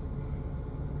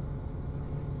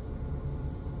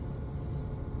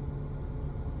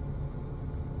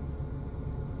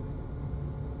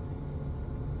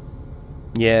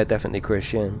 Yeah, definitely,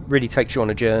 Chris, yeah. Really takes you on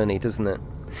a journey, doesn't it?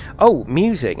 Oh,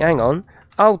 music, hang on.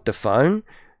 Hold the phone.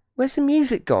 Where's the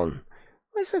music gone?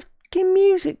 Where's the fucking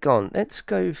music gone? Let's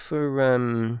go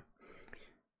for,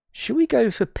 should we go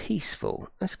for peaceful?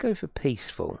 Let's go for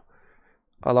peaceful.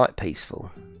 I like peaceful.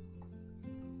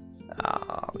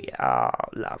 Oh, yeah, oh,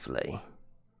 lovely.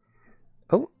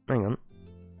 Oh, hang on.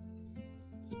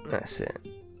 That's it.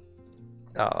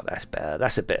 Oh, that's better.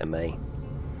 That's a bit of me.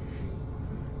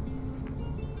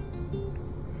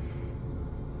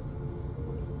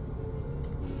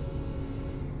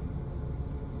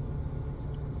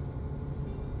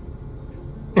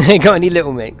 Got any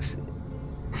Little Mix?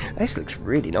 This looks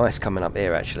really nice coming up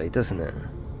here, actually, doesn't it?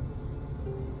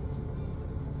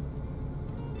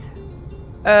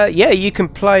 Yeah, you can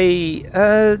play.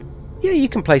 Yeah, you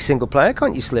can play single player,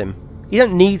 can't you, Slim? You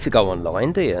don't need to go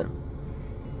online, do you?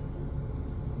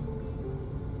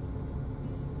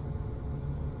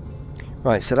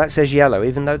 Right, so that says yellow,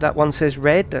 even though that one says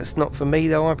red. That's not for me,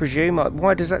 though, I presume.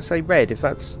 Why does that say red? If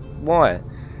that's why?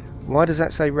 Why does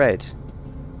that say red?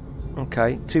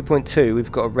 Okay, 2.2.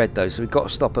 We've got a red though, so we've got to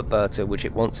stop at Berta, which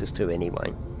it wants us to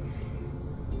anyway.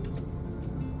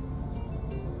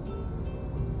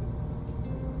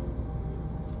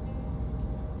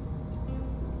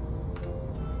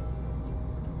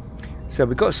 So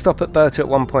we've got to stop at Berta at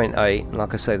 1.8.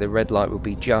 Like I say, the red light will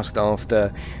be just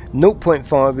after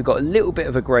 0.5. We've got a little bit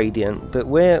of a gradient, but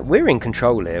we're in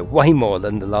control here, way more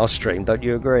than the last stream. Don't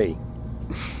you agree?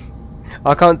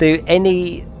 I can't do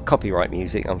any copyright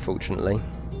music, unfortunately,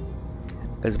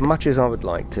 as much as I would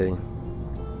like to.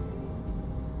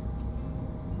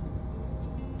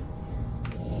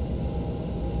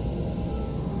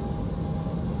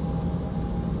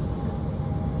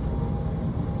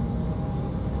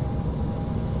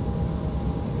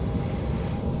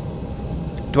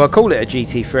 Do I call it a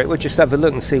GT3? We'll just have a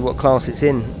look and see what class it's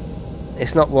in.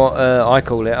 It's not what I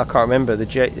call it. I can't remember. The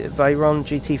Veyron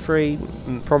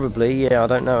GT3? Probably, yeah, I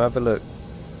don't know. Have a look.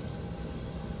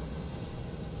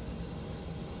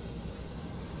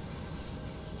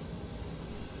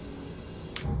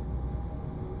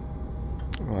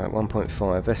 Right,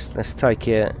 1.5. Let's take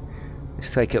it.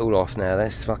 Let's take it all off now.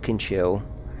 Let's fucking chill,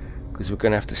 because we're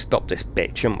gonna have to stop this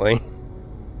bitch, aren't we?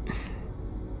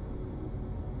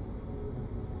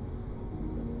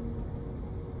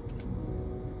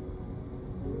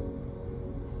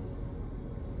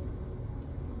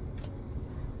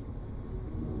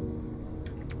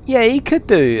 Yeah, he could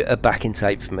do a backing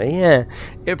tape for me, yeah.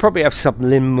 It'll probably have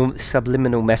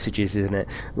subliminal messages in it,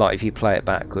 like if you play it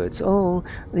backwards. Oh,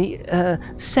 the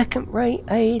second-rate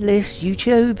A-list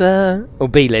YouTuber. Or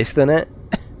B-list, isn't it?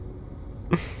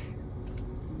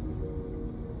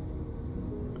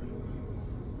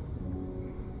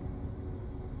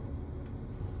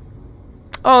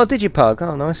 Oh, did you, Pug?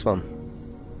 Oh, nice one.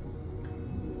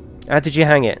 How did you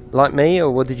hang it? Like me, or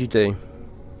what did you do?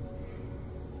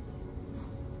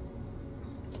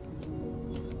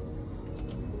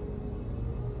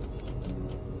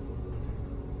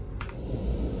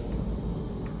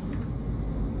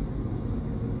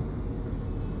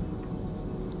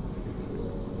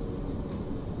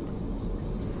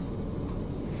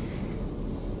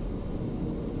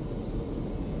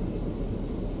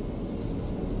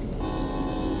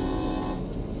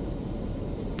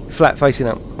 Flat facing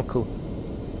up. Oh, cool.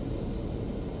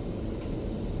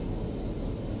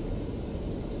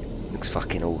 Looks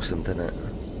fucking awesome, doesn't it?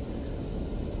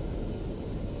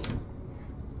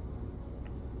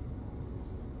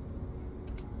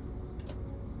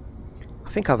 I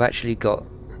think I've actually got...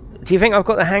 Do you think I've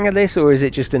got the hang of this, or is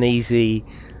it just an easy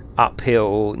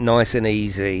uphill, nice and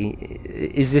easy?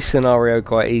 Is this scenario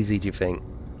quite easy, do you think?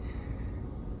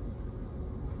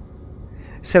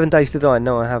 7 Days to Die?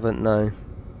 No, I haven't, no.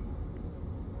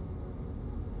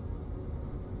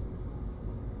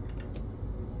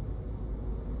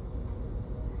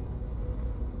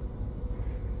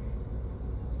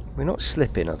 We're not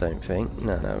slipping, I don't think.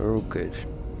 No, we're all good.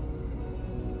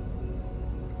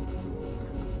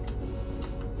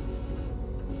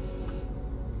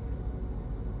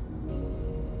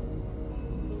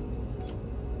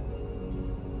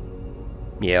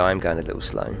 Yeah, I'm going a little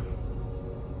slow.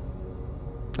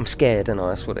 I'm scared, and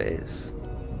that's what it is.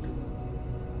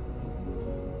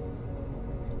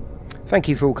 Thank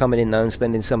you for all coming in though and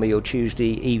spending some of your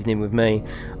Tuesday evening with me.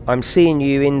 I'm seeing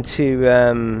you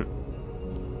into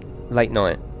late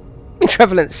night. Been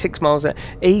travelling at 6 miles an hour.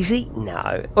 Easy?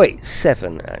 No. Wait,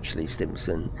 7 actually,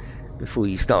 Stimson. Before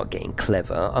you start getting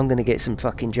clever. I'm going to get some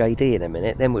fucking JD in a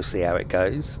minute, then we'll see how it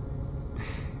goes.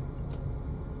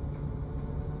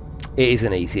 It is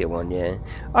an easier one, yeah.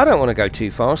 I don't want to go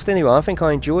too fast anyway. I think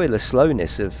I enjoy the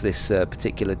slowness of this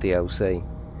particular DLC.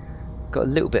 Got a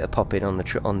little bit of popping on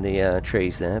the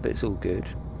trees there, but it's all good.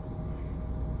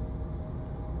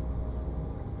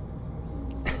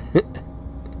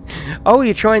 Oh,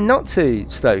 you're trying not to,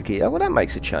 Stokey. Oh, well, that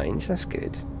makes a change. That's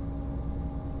good.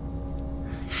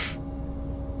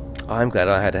 I'm glad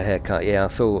I had a haircut. Yeah, I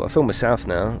feel myself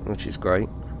now, which is great.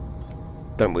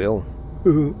 Don't we all?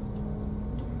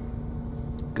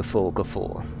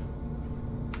 Guffaw.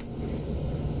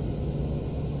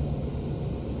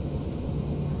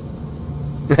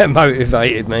 That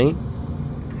motivated me.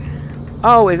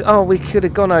 Oh, we could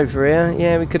have gone over here.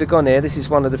 Yeah, we could have gone here. This is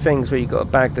one of the things where you've got to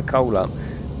bag the coal up.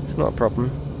 It's not a problem.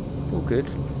 It's all good.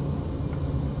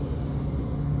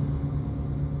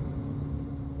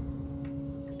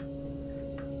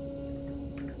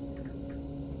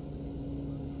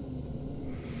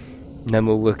 No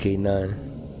more Wookie, no.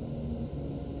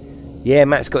 Yeah,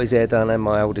 Matt's got his hair done, and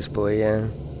my oldest boy, yeah.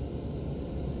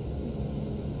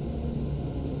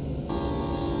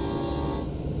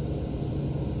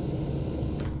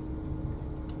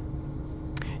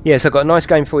 Yes, I've got a nice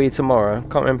game for you tomorrow.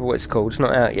 Can't remember what it's called. It's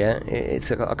not out yet. It's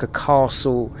like a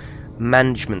castle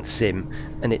management sim,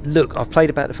 and I've played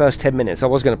about the first 10 minutes. I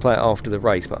was going to play it after the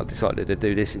race, but I decided to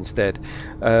do this instead.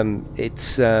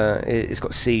 It's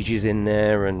got sieges in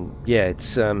there, and yeah,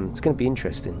 it's going to be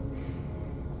interesting.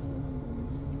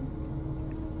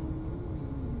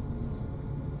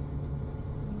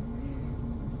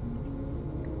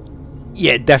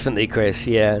 Yeah, definitely, Chris.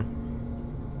 Yeah.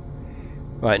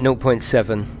 Right,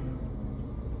 0.7.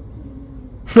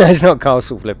 No, it's not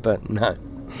Castle Flipper, no.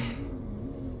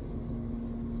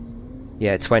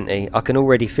 Yeah, 20. I can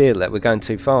already feel that we're going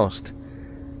too fast.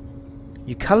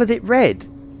 You coloured it red.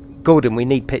 Gordon, we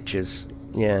need pictures.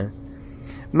 Yeah.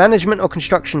 Management or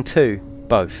construction 2?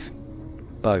 Both.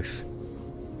 Both.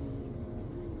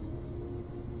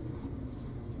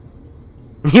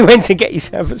 You went to get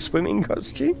yourself a swimming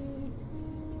costume?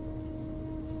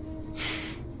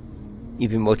 You've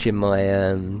been watching my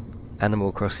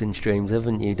Animal Crossing streams,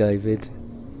 haven't you, David?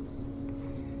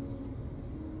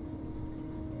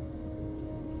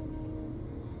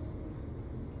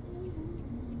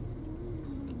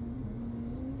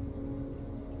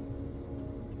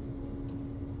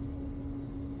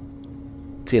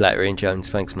 See you later, Ian Jones.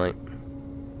 Thanks, mate.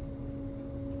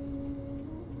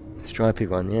 Stripey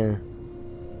one, yeah.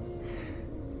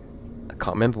 I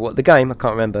can't remember what the game, I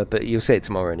can't remember, but you'll see it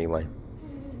tomorrow anyway.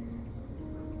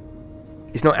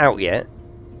 It's not out yet,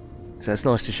 so it's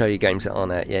nice to show you games that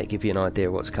aren't out yet, give you an idea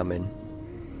of what's coming.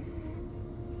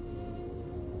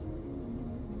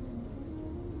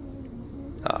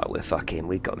 Oh,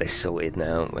 we got this sorted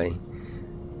now, haven't we?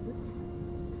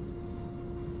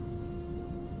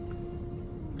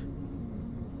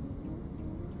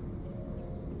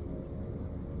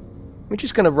 We're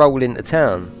just going to roll into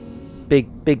town, big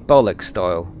bollocks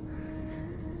style.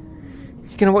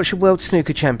 You're going to watch the World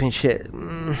Snooker Championship?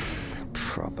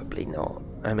 Probably not.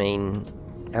 I mean,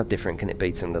 how different can it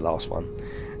be from the last one?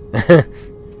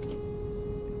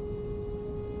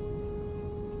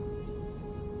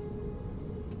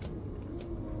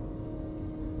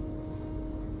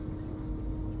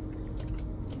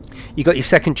 You got your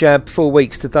second jab 4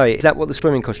 weeks today. Is that what the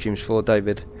swimming costume's for,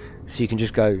 David? So you can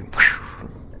just go,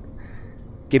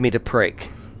 give me the prick.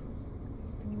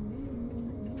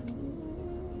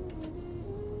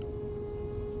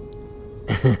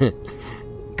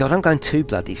 God, I'm going too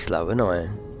bloody slow, aren't I?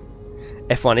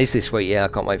 F1 is this week, yeah, I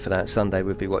can't wait for that. Sunday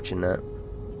we'll be watching that.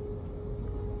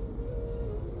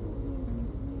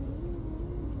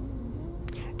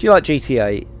 Do you like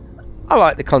GTA? I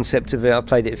like the concept of it. I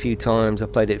played it a few times. I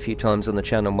played it a few times on the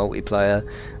channel multiplayer.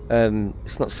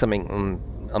 It's not something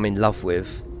I'm in love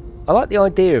with. I like the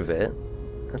idea of it.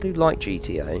 I do like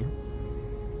GTA.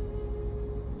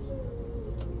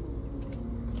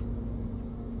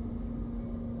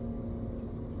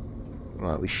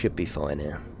 Right, we should be fine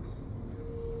here.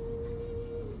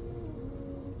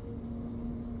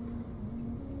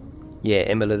 Yeah,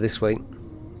 Imola this week.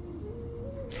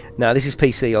 No, this is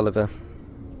PC, Oliver.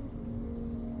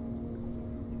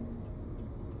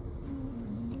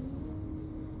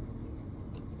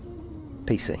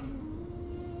 PC.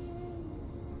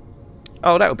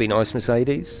 Oh, that would be nice,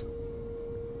 Mercedes.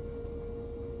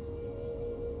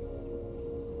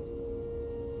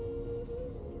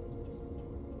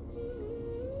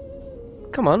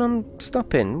 Come on, I'm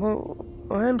stopping. Well,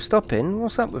 I am stopping.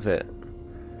 What's up with it?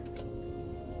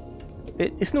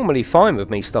 It's normally fine with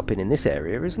me stopping in this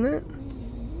area, isn't it?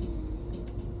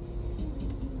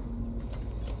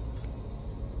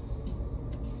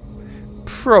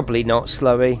 Probably not,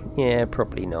 Slowy. Yeah,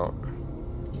 probably not.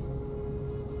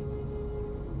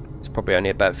 It's probably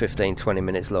only about 15-20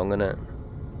 minutes long, isn't it?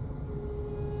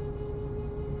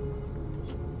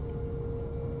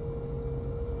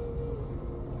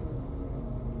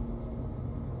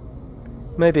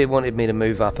 Maybe it wanted me to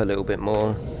move up a little bit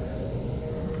more.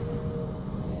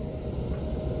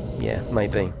 Yeah,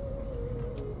 maybe.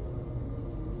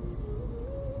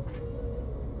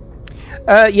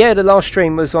 Yeah, the last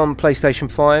stream was on PlayStation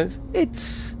 5.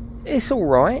 It's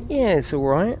alright. Yeah, it's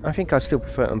alright. I think I still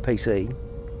prefer it on PC.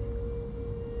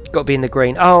 Got to be in the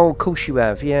green. Oh, of course you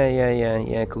have. Yeah,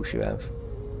 of course you have.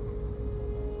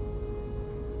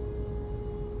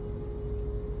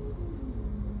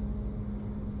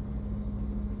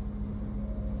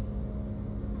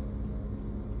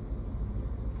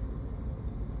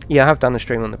 Yeah, I have done a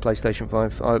stream on the PlayStation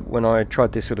 5. When I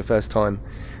tried this for the first time,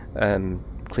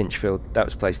 Clinchfield, that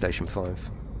was PlayStation 5.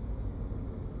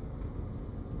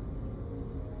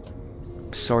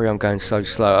 Sorry I'm going so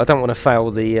slow. I don't want to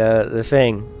fail the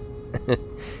thing.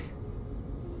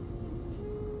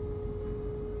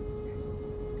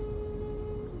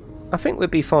 I think we'd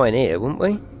be fine here, wouldn't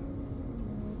we?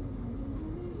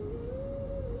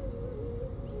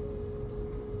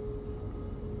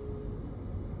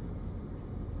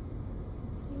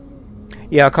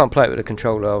 Yeah, I can't play it with a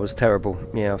controller. I was terrible.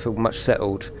 Yeah, I feel much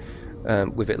settled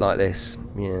with it like this.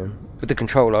 Yeah, with the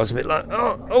controller, I was a bit like,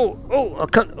 I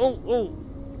can't.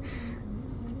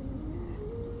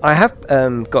 I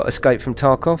have got Escape from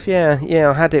Tarkov. Yeah,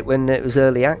 I had it when it was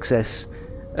early access.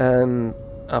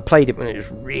 I played it when it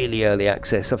was really early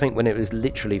access. I think when it was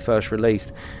literally first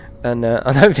released, and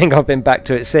I don't think I've been back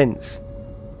to it since.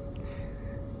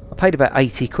 I paid about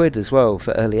 80 quid as well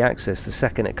for early access the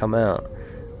second it come out,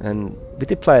 and we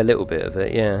did play a little bit of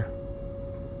it. Yeah.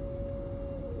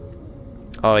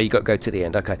 Oh, you got to go to the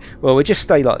end. Okay. Well, we'll just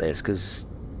stay like this because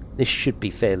this should be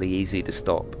fairly easy to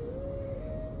stop.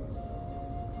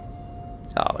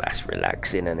 Oh, that's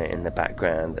relaxing, isn't it, in the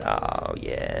background? Oh,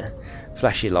 yeah.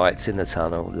 Flashy lights in the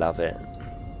tunnel. Love it.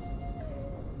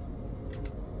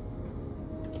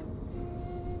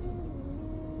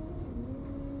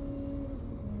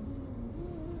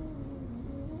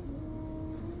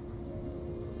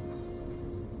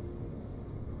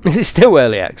 Is it still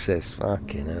early access?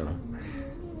 Fucking hell.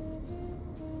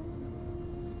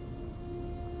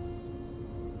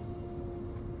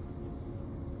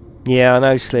 Yeah, I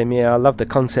know, Slim. Yeah, I loved the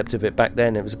concept of it back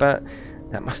then. It was about,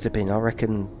 that must have been, I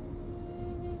reckon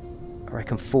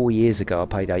 4 years ago I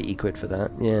paid 80 quid for that.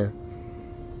 Yeah.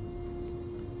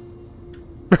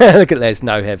 Look at this.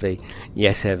 No heavy.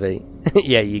 Yes, heavy.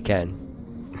 Yeah, you can.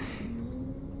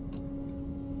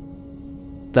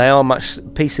 They are much,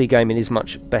 PC gaming is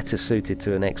much better suited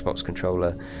to an Xbox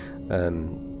controller.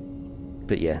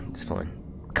 But yeah, it's fine.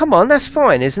 Come on, that's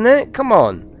fine, isn't it? Come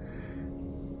on.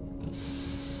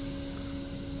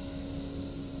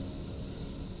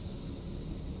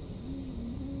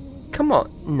 Come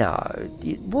on. No.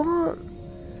 What?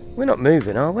 We're not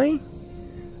moving, are we?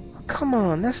 Oh, come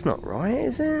on, that's not right,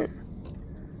 is it?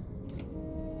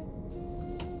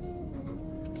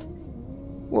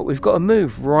 What, we've got to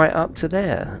move right up to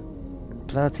there?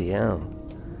 Bloody hell.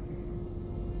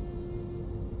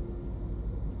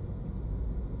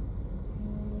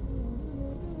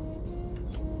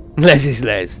 Les is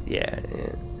Les. Yeah.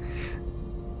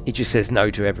 He just says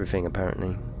no to everything,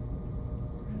 apparently.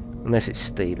 Unless it's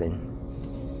stealing.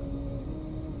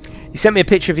 You sent me a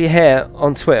picture of your hair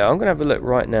on Twitter. I'm going to have a look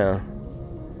right now.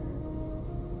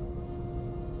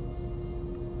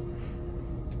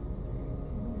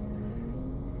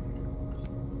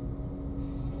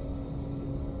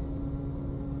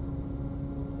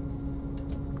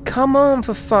 Come on,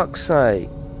 for fuck's sake.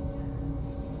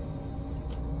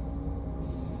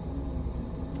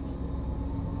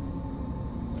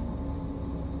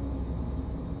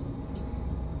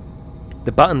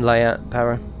 The button layout,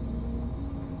 Para.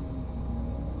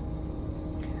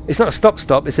 It's not a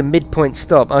stop, it's a midpoint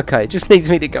stop. Okay, it just needs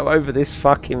me to go over this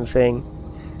fucking thing.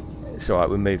 It's alright,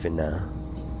 we're moving now.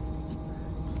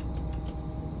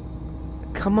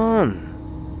 Come on.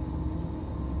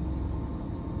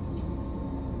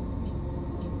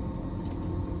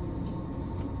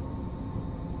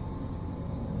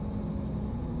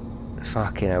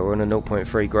 Fucking hell, we're on a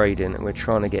 0.3 gradient and we're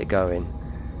trying to get going.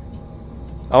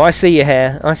 Oh, I see your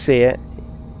hair. I see it.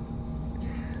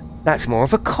 That's more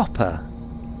of a copper.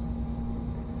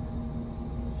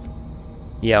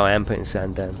 Yeah, I am putting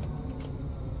sand down.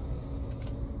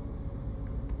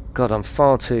 God, I'm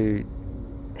far too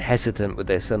hesitant with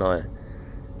this, aren't I?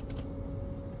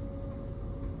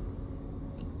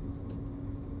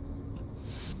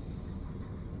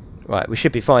 Right, we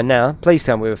should be fine now. Please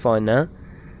tell me we're fine now.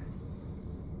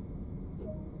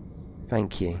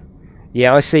 Thank you.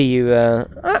 Yeah, I see you.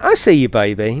 I see you,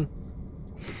 baby.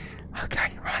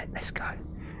 Okay, right, let's go.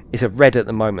 It's a red at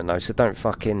the moment, though, so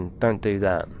don't do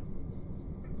that.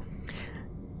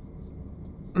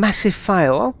 Massive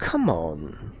fail. Oh, come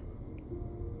on.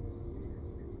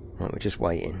 Right, we're just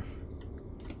waiting.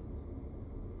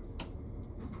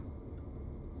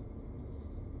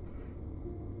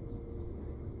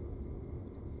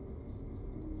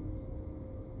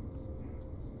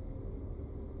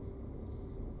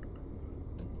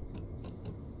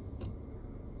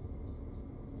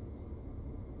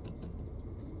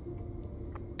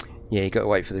 Yeah, you got to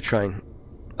wait for the train.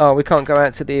 Oh, we can't go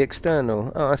out to the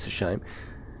external. Oh, that's a shame.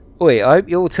 Oi, I hope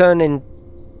you're turning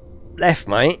left,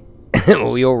 mate.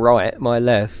 Well, you're right, my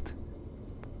left.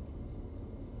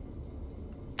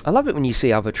 I love it when you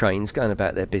see other trains going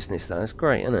about their business, though. It's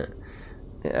great, isn't it?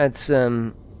 It adds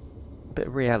a bit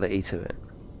of reality to it.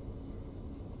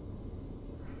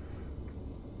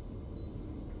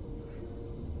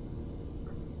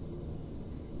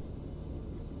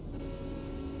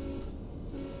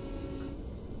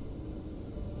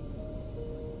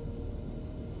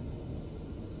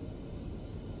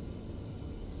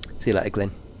 See you later,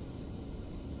 Glenn.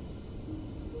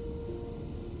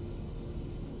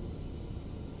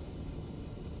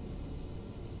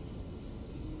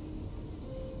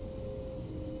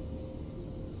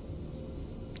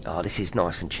 Oh, this is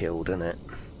nice and chilled, isn't it?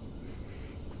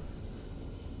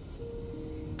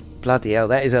 Bloody hell,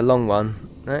 that is a long one.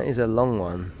 That is a long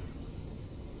one.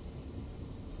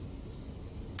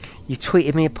 You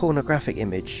tweeted me a pornographic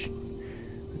image.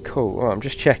 Cool. Oh, I'm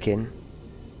just checking.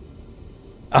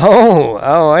 Oh,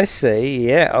 I see.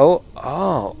 Yeah.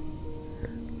 Oh,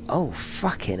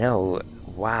 fucking hell.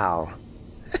 Wow.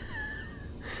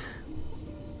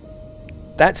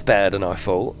 That's better than I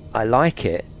thought. I like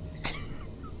it.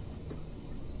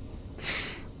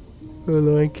 I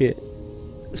like it.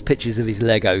 There's pictures of his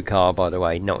Lego car, by the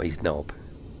way, not his knob.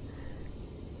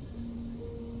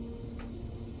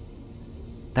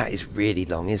 That is really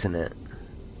long, isn't it?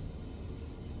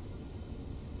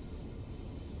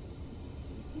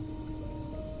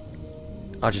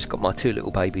 I just got my two little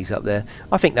babies up there.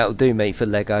 I think that'll do me for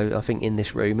Lego. I think in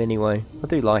this room anyway. I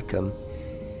do like them.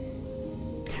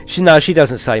 No, she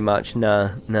doesn't say much.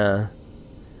 Nah.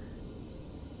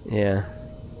 Yeah.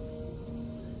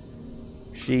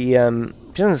 She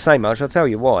doesn't say much. I'll tell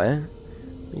you why.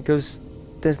 Because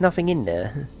there's nothing in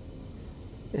there.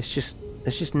 It's just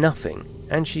nothing.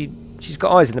 And she's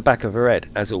got eyes in the back of her head,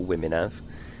 as all women have.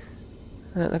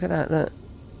 Look at that. Look.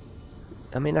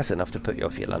 I mean, that's enough to put you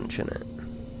off your lunch, isn't it?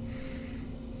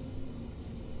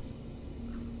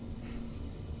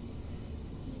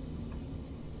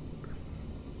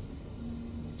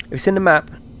 Have you seen the map?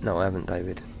 No, I haven't,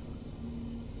 David.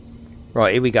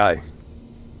 Right, here we go.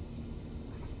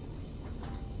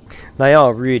 They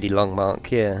are really long, Mark,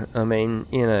 yeah. I mean,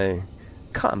 you know,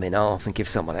 cut them in half and give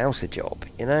someone else a job,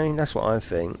 you know? That's what I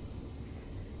think.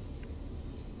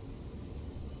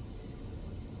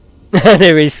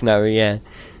 There is snow, yeah.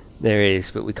 There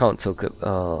is, but we can't talk...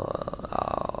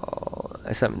 Oh,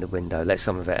 let's open the window. Let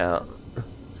some of it out.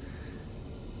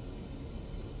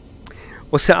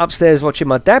 Well, sat upstairs watching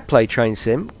my dad play Train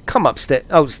Sim. Come upstairs.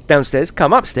 Oh, downstairs.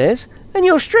 Come upstairs. And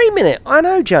you're streaming it. I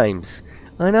know, James.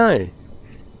 I know.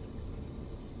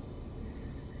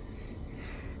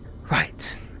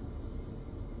 Right.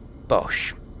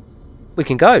 Bosh. We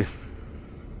can go.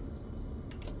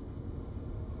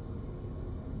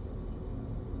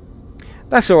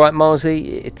 That's alright,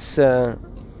 Marzi. It's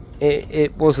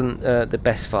it wasn't the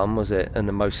best fun, was it? And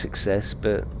the most success,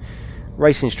 but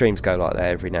racing streams go like that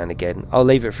every now and again. I'll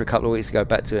leave it for a couple of weeks to go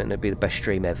back to it and it'll be the best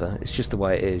stream ever. It's just the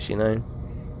way it is, you know?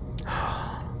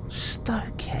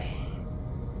 Stokey.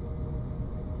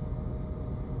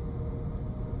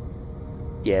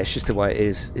 Yeah, it's just the way it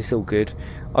is. It's all good.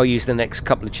 I'll use the next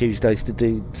couple of Tuesdays to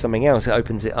do something else. It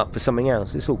opens it up for something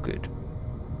else. It's all good.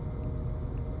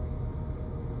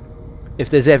 If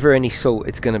there's ever any sort,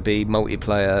 it's going to be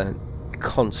multiplayer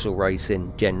console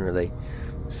racing generally.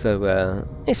 So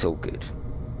it's all good.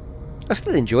 I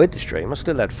still enjoyed the stream. I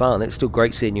still had fun. It was still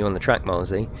great seeing you on the track,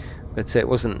 Marzi. But it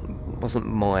wasn't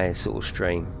my sort of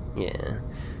stream. Yeah.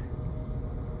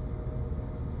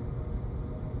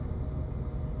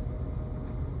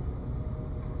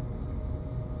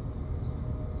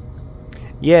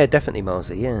 Yeah, definitely,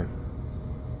 Marzi. Yeah.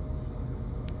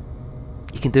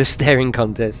 You can do a staring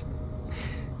contest.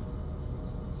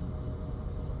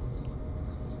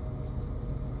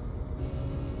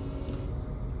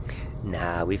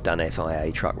 Nah, we've done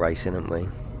FIA truck racing, haven't we?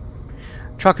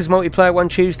 Truckers multiplayer one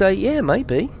Tuesday? Yeah,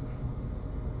 maybe.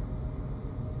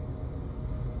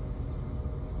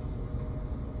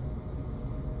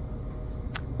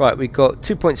 Right, we've got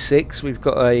 2.6. We've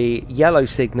got a yellow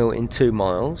signal in 2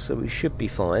 miles, so we should be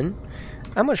fine.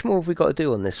 How much more have we got to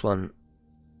do on this one?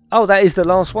 Oh, that is the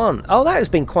last one. Oh, that has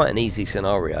been quite an easy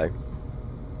scenario.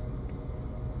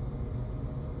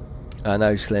 I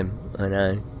know, Slim. I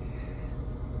know.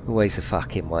 Always a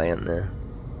fucking way, isn't there?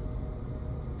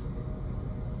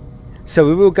 So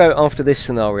we will go after this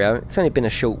scenario. It's only been a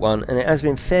short one, and it has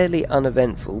been fairly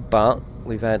uneventful, but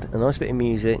we've had a nice bit of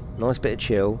music, nice bit of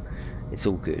chill. It's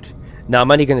all good. Now,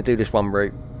 I'm only going to do this one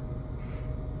route.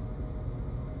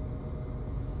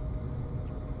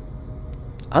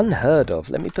 Unheard of.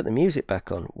 Let me put the music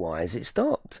back on. Why has it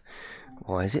stopped?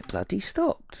 Why has it bloody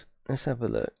stopped? Let's have a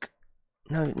look.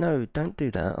 No, no, don't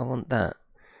do that. I want that.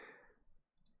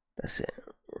 That's it.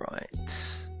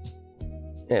 Right.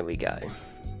 There we go.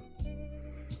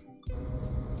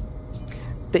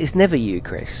 But it's never you,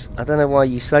 Chris. I don't know why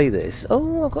you say this.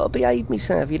 Oh, I've got to behave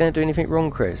myself. You don't do anything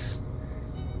wrong, Chris.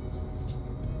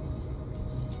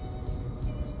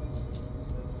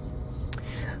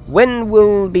 When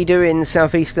will be doing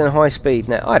Southeastern High Speed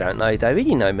now? I don't know, David.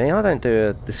 You know me. I don't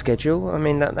do the schedule. I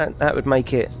mean, that would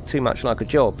make it too much like a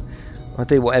job. I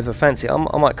do whatever fancy. I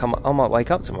might wake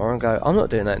up tomorrow and go, I'm not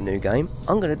doing that new game.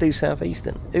 I'm going to do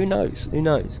Southeastern. Who knows? Who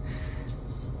knows?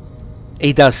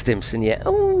 He does, Stimson. Yeah.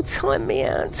 Oh, time me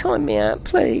out,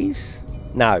 please.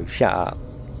 No, shut up.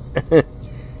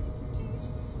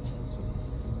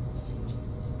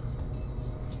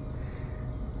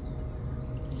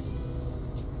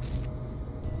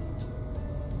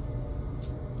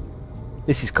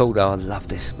 This is called. Oh, I love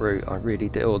this route. I really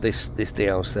do. Or this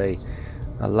DLC.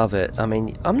 I love it. I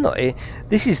mean, I'm not.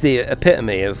 This is the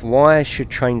epitome of why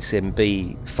should train sim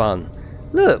be fun.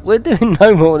 Look, we're doing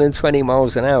no more than 20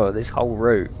 miles an hour this whole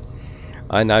route.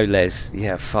 I know, Les.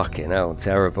 Yeah, fucking hell,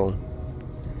 terrible.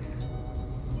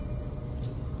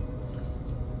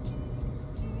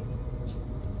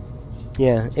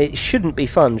 Yeah, it shouldn't be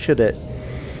fun, should it?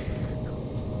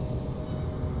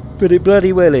 But it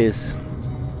bloody well is.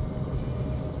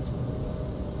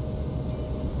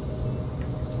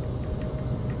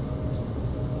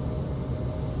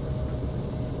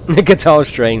 The guitar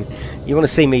stream. You want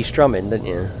to see me strumming, don't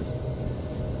you?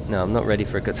 No, I'm not ready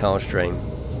for a guitar stream.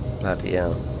 Bloody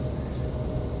hell.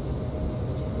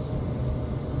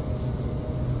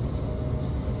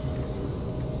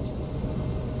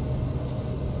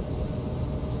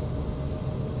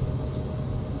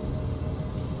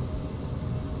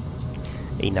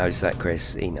 He knows that,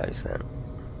 Chris. He knows that.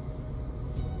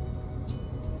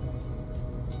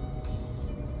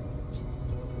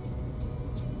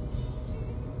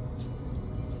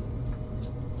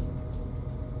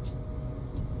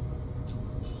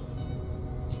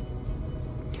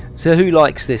 So who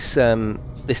likes this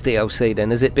this DLC then?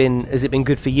 Has it been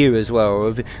good for you as well,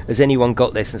 or has anyone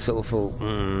got this and sort of thought,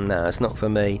 nah, it's not for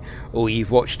me, or you've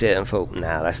watched it and thought,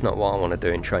 nah, that's not what I want to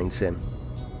do in Train Sim?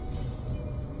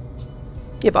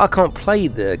 Yeah, but I can't play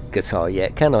the guitar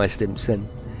yet, can I, Stimson?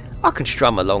 I can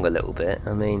strum along a little bit.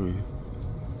 I mean,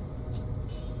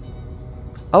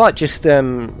 I like just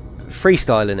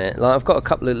freestyling it. Like, I've got a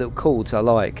couple of little chords I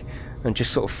like, and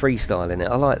just sort of freestyling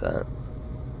it. I like that.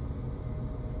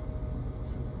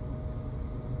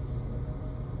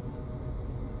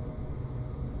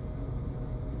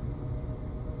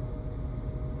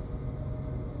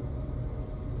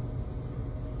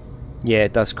 Yeah,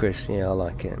 it does, Chris. Yeah, I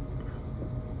like it.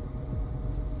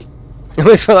 I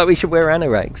always feel like we should wear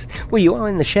anoraks. Well, you are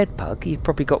in the shed, Pug. You've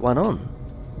probably got one on.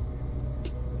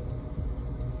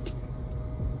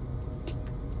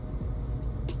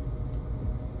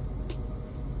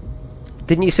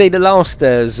 Didn't you see the last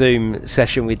Zoom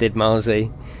session we did,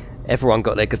 Marzi? Everyone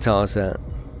got their guitars out.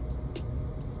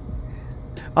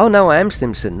 Oh, no, I am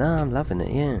Stimson. No, I'm loving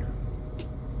it, yeah.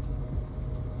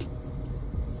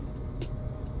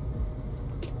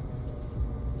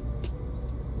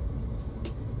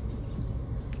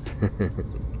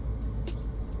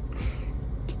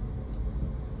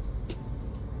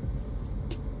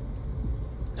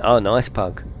 Oh, nice,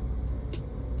 Pug.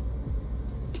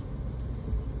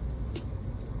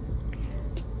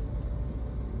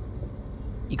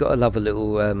 You gotta love a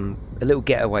little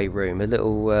getaway room, a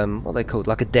little what are they called,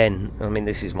 like a den. I mean,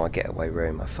 this is my getaway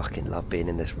room. I fucking love being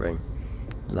in this room.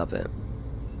 Love it.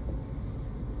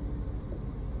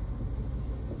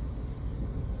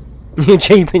 You're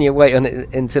cheap and you wait on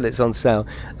it until it's on sale.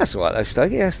 That's alright though,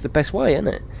 Stogie. That's the best way, isn't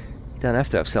it? You don't have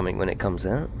to have something when it comes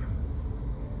out.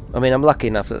 I mean, I'm lucky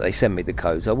enough that they send me the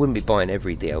codes. I wouldn't be buying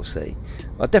every DLC.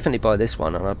 I'd definitely buy this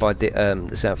one, and I'd buy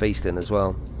the Southeastern as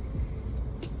well.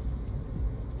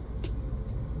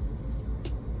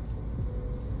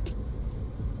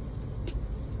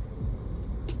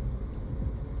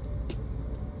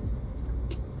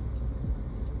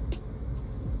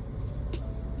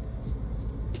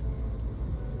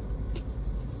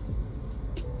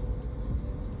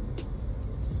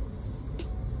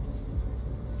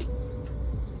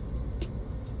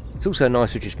 It's also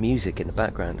nice with just music in the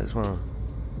background as well.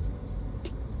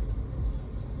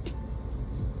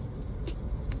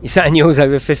 You sat in yours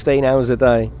over 15 hours a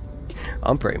day.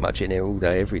 I'm pretty much in here all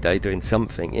day, every day, doing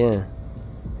something, yeah.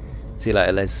 See you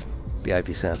later, Les. Behave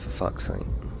yourself, for fuck's sake.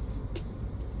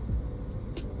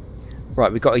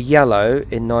 Right, we've got a yellow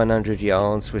in 900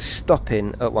 yards. We're stopping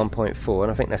at 1.4,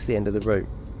 and I think that's the end of the route.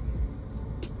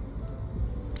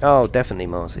 Oh, definitely,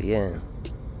 Marcy, yeah.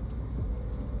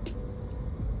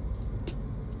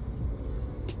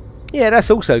 Yeah,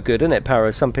 that's also good, isn't it,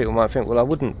 Para? Some people might think, well, I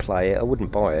wouldn't play it, I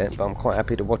wouldn't buy it, but I'm quite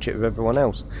happy to watch it with everyone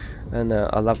else. And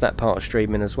I love that part of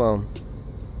streaming as well.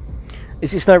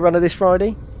 Is it SnowRunner this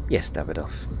Friday? Yes,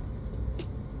 Davidoff.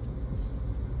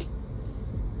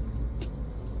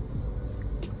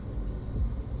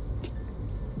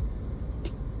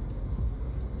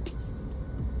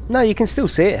 No, you can still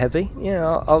see it, Heavy.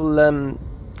 Yeah,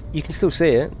 you can still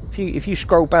see it. If you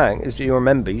scroll back, as you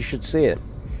remember, you should see it.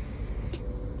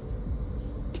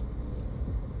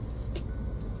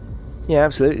 Yeah,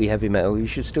 absolutely, Heavy Metal. You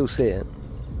should still see it.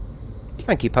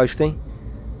 Thank you, Posty.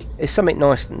 It's something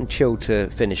nice and chill to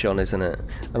finish on, isn't it?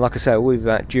 And like I say, we'll be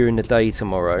back during the day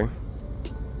tomorrow.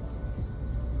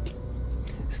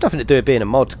 It's nothing to do with being a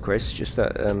mod, Chris. Just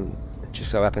that, it just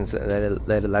so happens that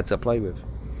they're the lads I play with,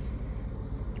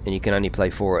 and you can only play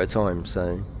 4 at a time.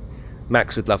 So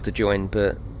Max would love to join,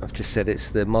 but I've just said it's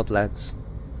the mod lads.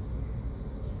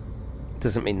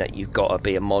 Doesn't mean that you've got to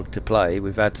be a mod to play.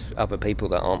 We've had other people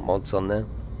that aren't mods on there.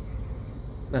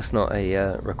 That's not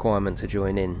a requirement to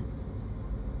join in.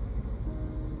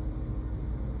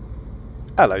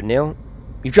 Hello, Neil.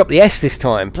 You've dropped the S this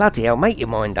time. Bloody hell, make your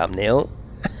mind up, Neil.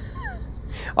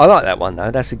 I like that one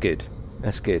though. That's a good.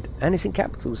 That's good, and it's in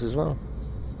capitals as well.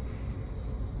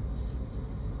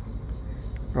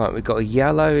 Right, we've got a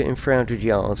yellow in 300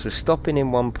 yards. We're stopping in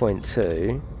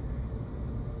 1.2.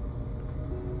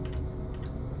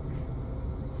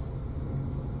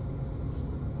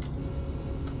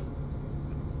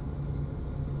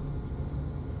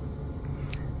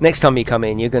 Next time you come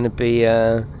in, you're going to be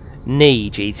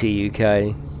knee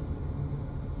GTUK.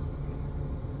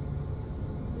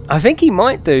 I think he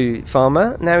might do,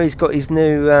 Farmer. Now he's got his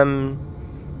new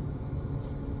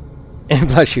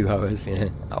Bless you, hoes. Yeah.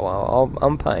 Oh, well,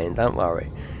 I'm paying. Don't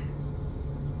worry.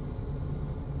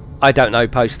 I don't know,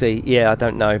 Posty. Yeah, I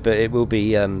don't know, but it will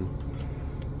be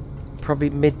probably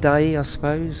midday, I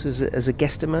suppose, as a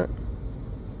guesstimate.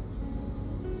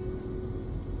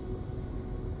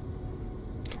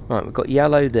 Right, we've got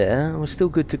yellow there. We're still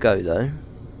good to go though.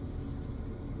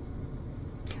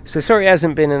 So sorry it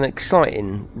hasn't been an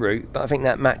exciting route, but I think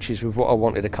that matches with what I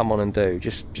wanted to come on and do.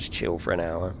 Just chill for an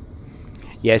hour.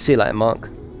 Yeah, see you later, Mark.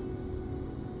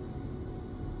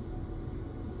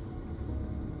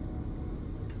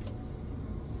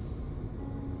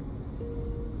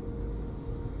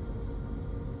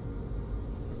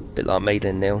 Bit like me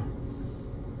then, Neil.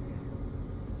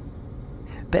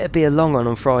 Better be a long one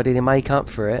on Friday to make up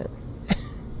for it.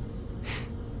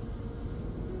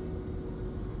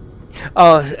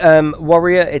 Oh,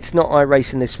 Warrior, it's not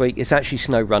iRacing this week, it's actually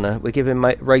SnowRunner. We're giving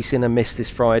racing a miss this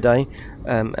Friday,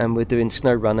 and we're doing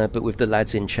SnowRunner but with the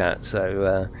lads in chat,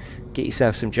 so get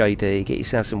yourself some JD, get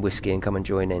yourself some whiskey and come and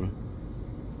join in.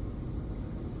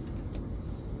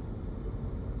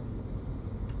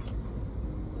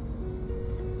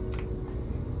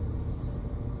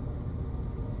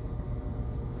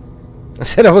 I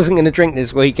said I wasn't going to drink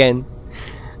this weekend.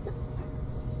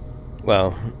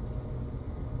 Well,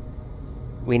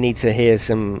 we need to hear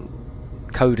some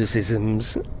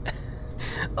codasisms.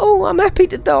 Oh, I'm happy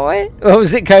to die. What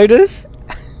was it, Coders?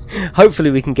 Hopefully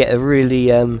we can get a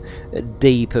really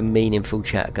deep and meaningful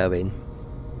chat going.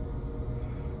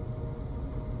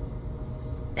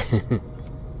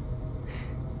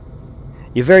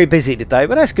 You're very busy today,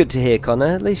 but that's good to hear, Connor.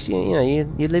 At least you're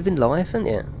living life, aren't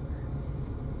you?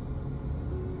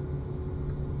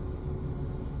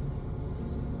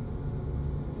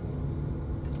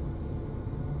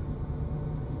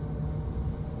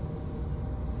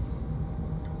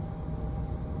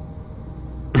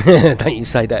 Don't you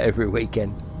say that every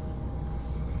weekend.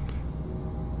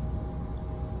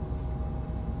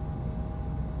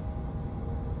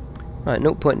 Right,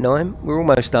 0.9. We're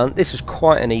almost done. This was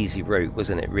quite an easy route,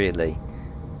 wasn't it, really?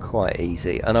 Quite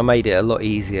easy. And I made it a lot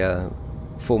easier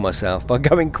for myself by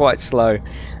going quite slow.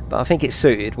 But I think it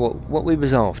suited what we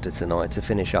was after tonight to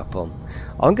finish up on.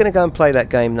 I'm going to go and play that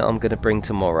game that I'm going to bring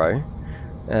tomorrow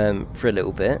for a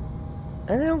little bit.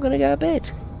 And then I'm going to go to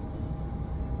bed.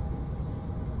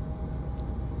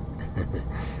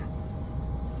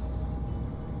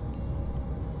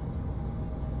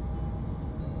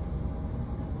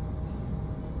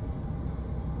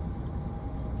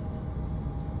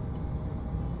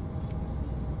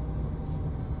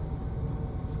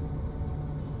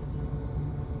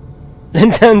 Then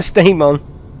turn Steam on.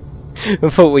 I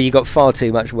thought, well, you got far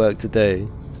too much work to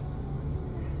do.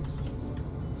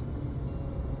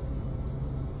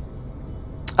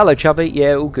 Hello, Chubby.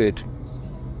 Yeah, all good.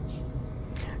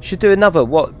 Should do another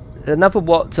what? Another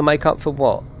what to make up for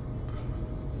what?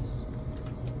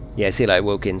 Yeah, see you later,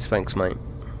 Wilkins. Thanks, mate.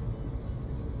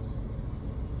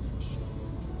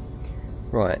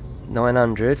 Right,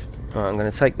 900. Right, I'm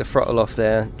going to take the throttle off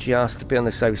there just to be on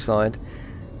the safe side.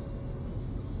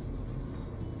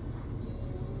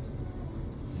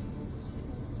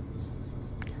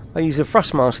 I use a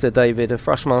Thrustmaster, David, a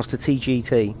Thrustmaster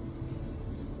TGT.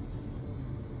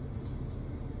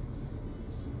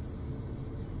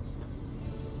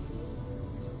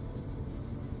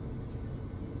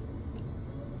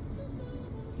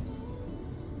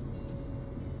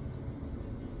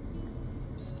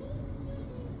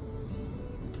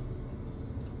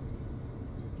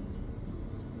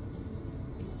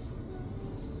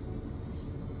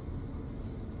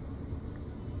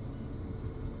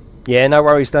 Yeah, no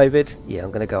worries, David. Yeah,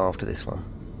 I'm going to go after this one.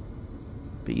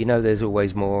 But you know there's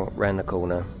always more round the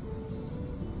corner.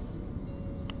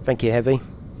 Thank you, Heavy.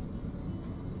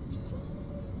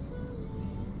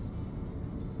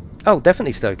 Oh,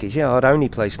 definitely Stokies. Yeah, I'd only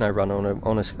play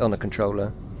SnowRunner on a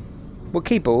controller. Well,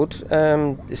 keyboard,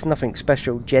 it's nothing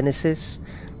special. Genesis?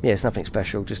 Yeah, it's nothing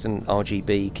special, just an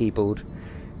RGB keyboard.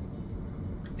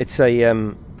 It's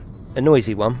a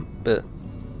noisy one, but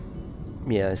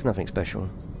yeah, it's nothing special.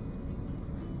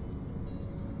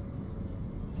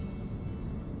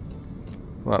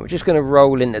 Right, we're just going to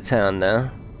roll into town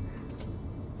now.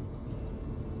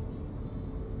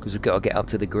 Because we've got to get up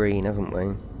to the green, haven't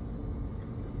we?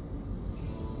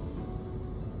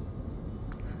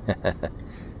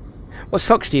 What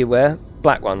socks do you wear?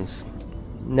 Black ones.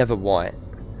 Never white.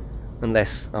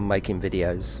 Unless I'm making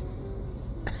videos.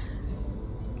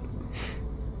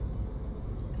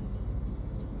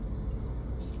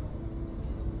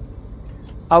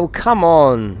 Oh, come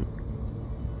on!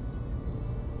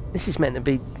 This is meant to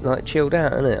be like chilled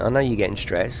out, isn't it? I know you're getting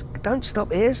stressed. Don't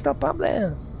stop here, stop up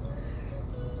there.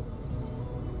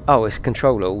 Oh, it's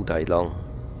controller all day long.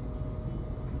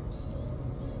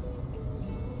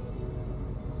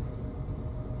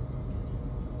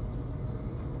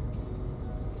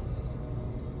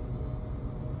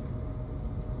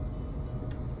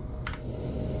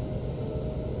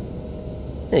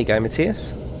 There you go,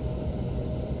 Matthias.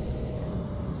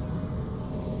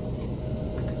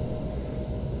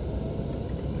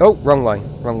 Oh, wrong way,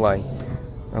 wrong way.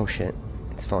 Oh shit,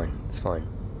 it's fine, it's fine.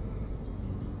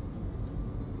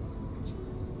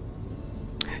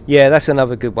 Yeah, that's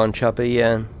another good one, Chubby,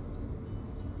 yeah.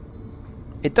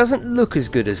 It doesn't look as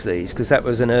good as these, because that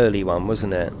was an early one,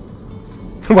 wasn't it?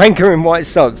 Wanker in white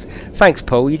socks. Thanks,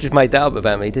 Paul, you just made that up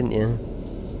about me, didn't you?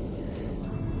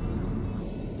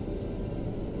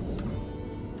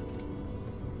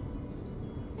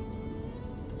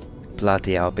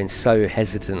 Bloody hell, I've been so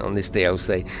hesitant on this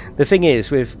DLC. The thing is,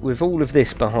 with all of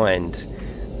this behind,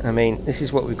 I mean, this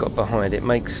is what we've got behind. It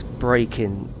makes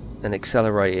braking and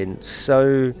accelerating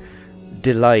so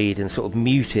delayed and sort of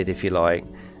muted, if you like.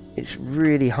 It's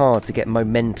really hard to get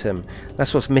momentum.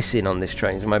 That's what's missing on this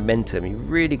train, is momentum. You've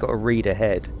really got to read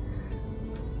ahead.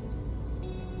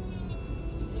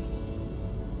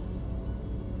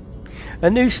 A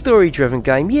new story-driven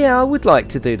game. Yeah, I would like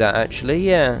to do that, actually.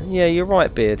 Yeah, yeah, you're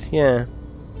right, Beard. Yeah.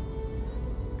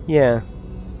 Yeah.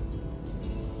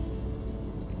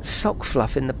 Sock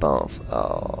fluff in the bath.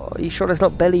 Oh, are you sure that's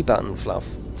not belly button fluff,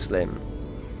 Slim?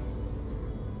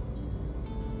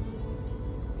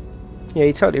 Yeah,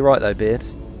 you're totally right, though, Beard.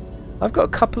 I've got a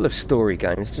couple of story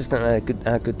games. Just don't know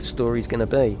how good the story's going to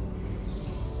be.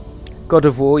 God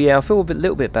of War, yeah, I feel a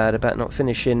little bit bad about not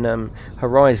finishing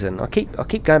Horizon. I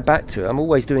keep going back to it. I'm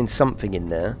always doing something in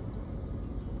there.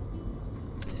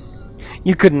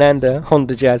 You couldn't handle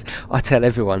Honda Jazz. I tell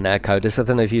everyone now, Codus. I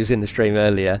don't know if you was in the stream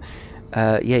earlier.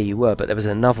 Yeah, you were, but there was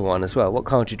another one as well. What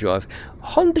car do you drive?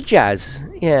 Honda Jazz.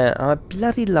 Yeah, I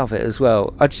bloody love it as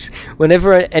well.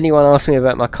 Whenever anyone asks me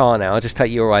about my car now, I just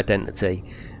take your identity.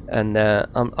 And I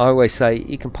always say,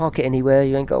 you can park it anywhere,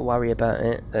 you ain't got to worry about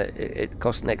it. It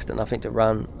costs next to nothing to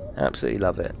run. Absolutely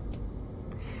love it.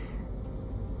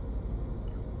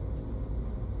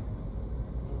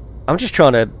 I'm just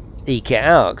trying to eke it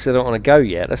out because I don't want to go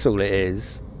yet. That's all it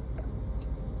is.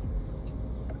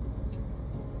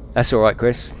 That's alright,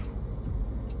 Chris.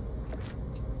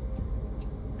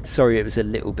 Sorry it was a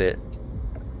little bit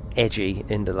edgy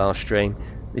in the last stream.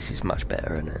 This is much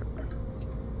better, isn't it?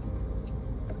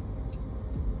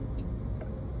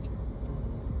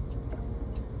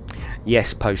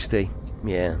 Yes, Posty.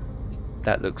 Yeah,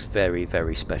 that looks very,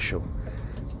 very special.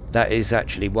 That is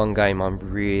actually one game I'm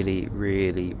really,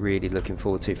 really, really looking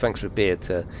forward to. Thanks for Beard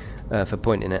for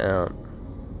pointing it out.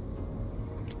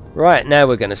 Right, now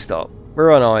we're going to stop.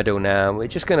 We're on idle now. We're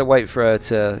just going to wait for her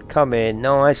to come in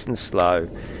nice and slow.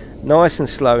 Nice and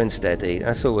slow and steady.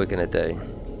 That's all we're going to do.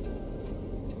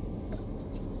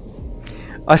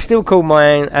 I still call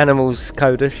my animals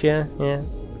Kodash, yeah, yeah.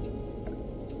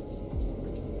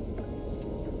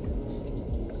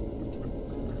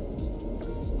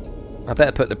 I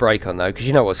better put the brake on though, because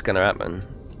you know what's going to happen.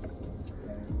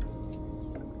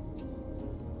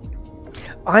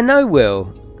 I know,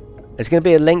 Will. There's going to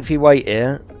be a lengthy wait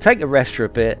here. Take a rest for a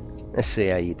bit. Let's see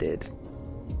how you did.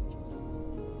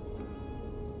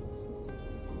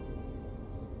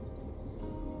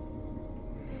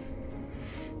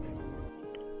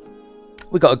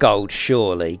 We got a gold,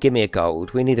 surely. Give me a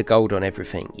gold. We need a gold on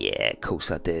everything. Yeah, of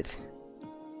course I did.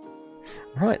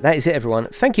 Right, that is it, everyone.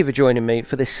 Thank you for joining me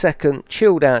for this second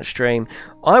chilled out stream.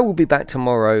 I will be back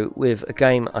tomorrow with a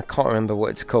game, I can't remember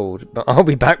what it's called, but I'll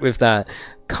be back with that.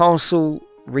 Castle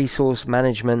Resource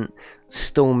Management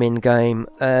Storming game.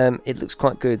 It looks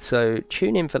quite good, so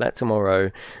tune in for that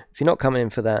tomorrow. If you're not coming in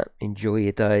for that, enjoy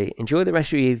your day. Enjoy the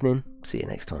rest of your evening. See you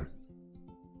next time.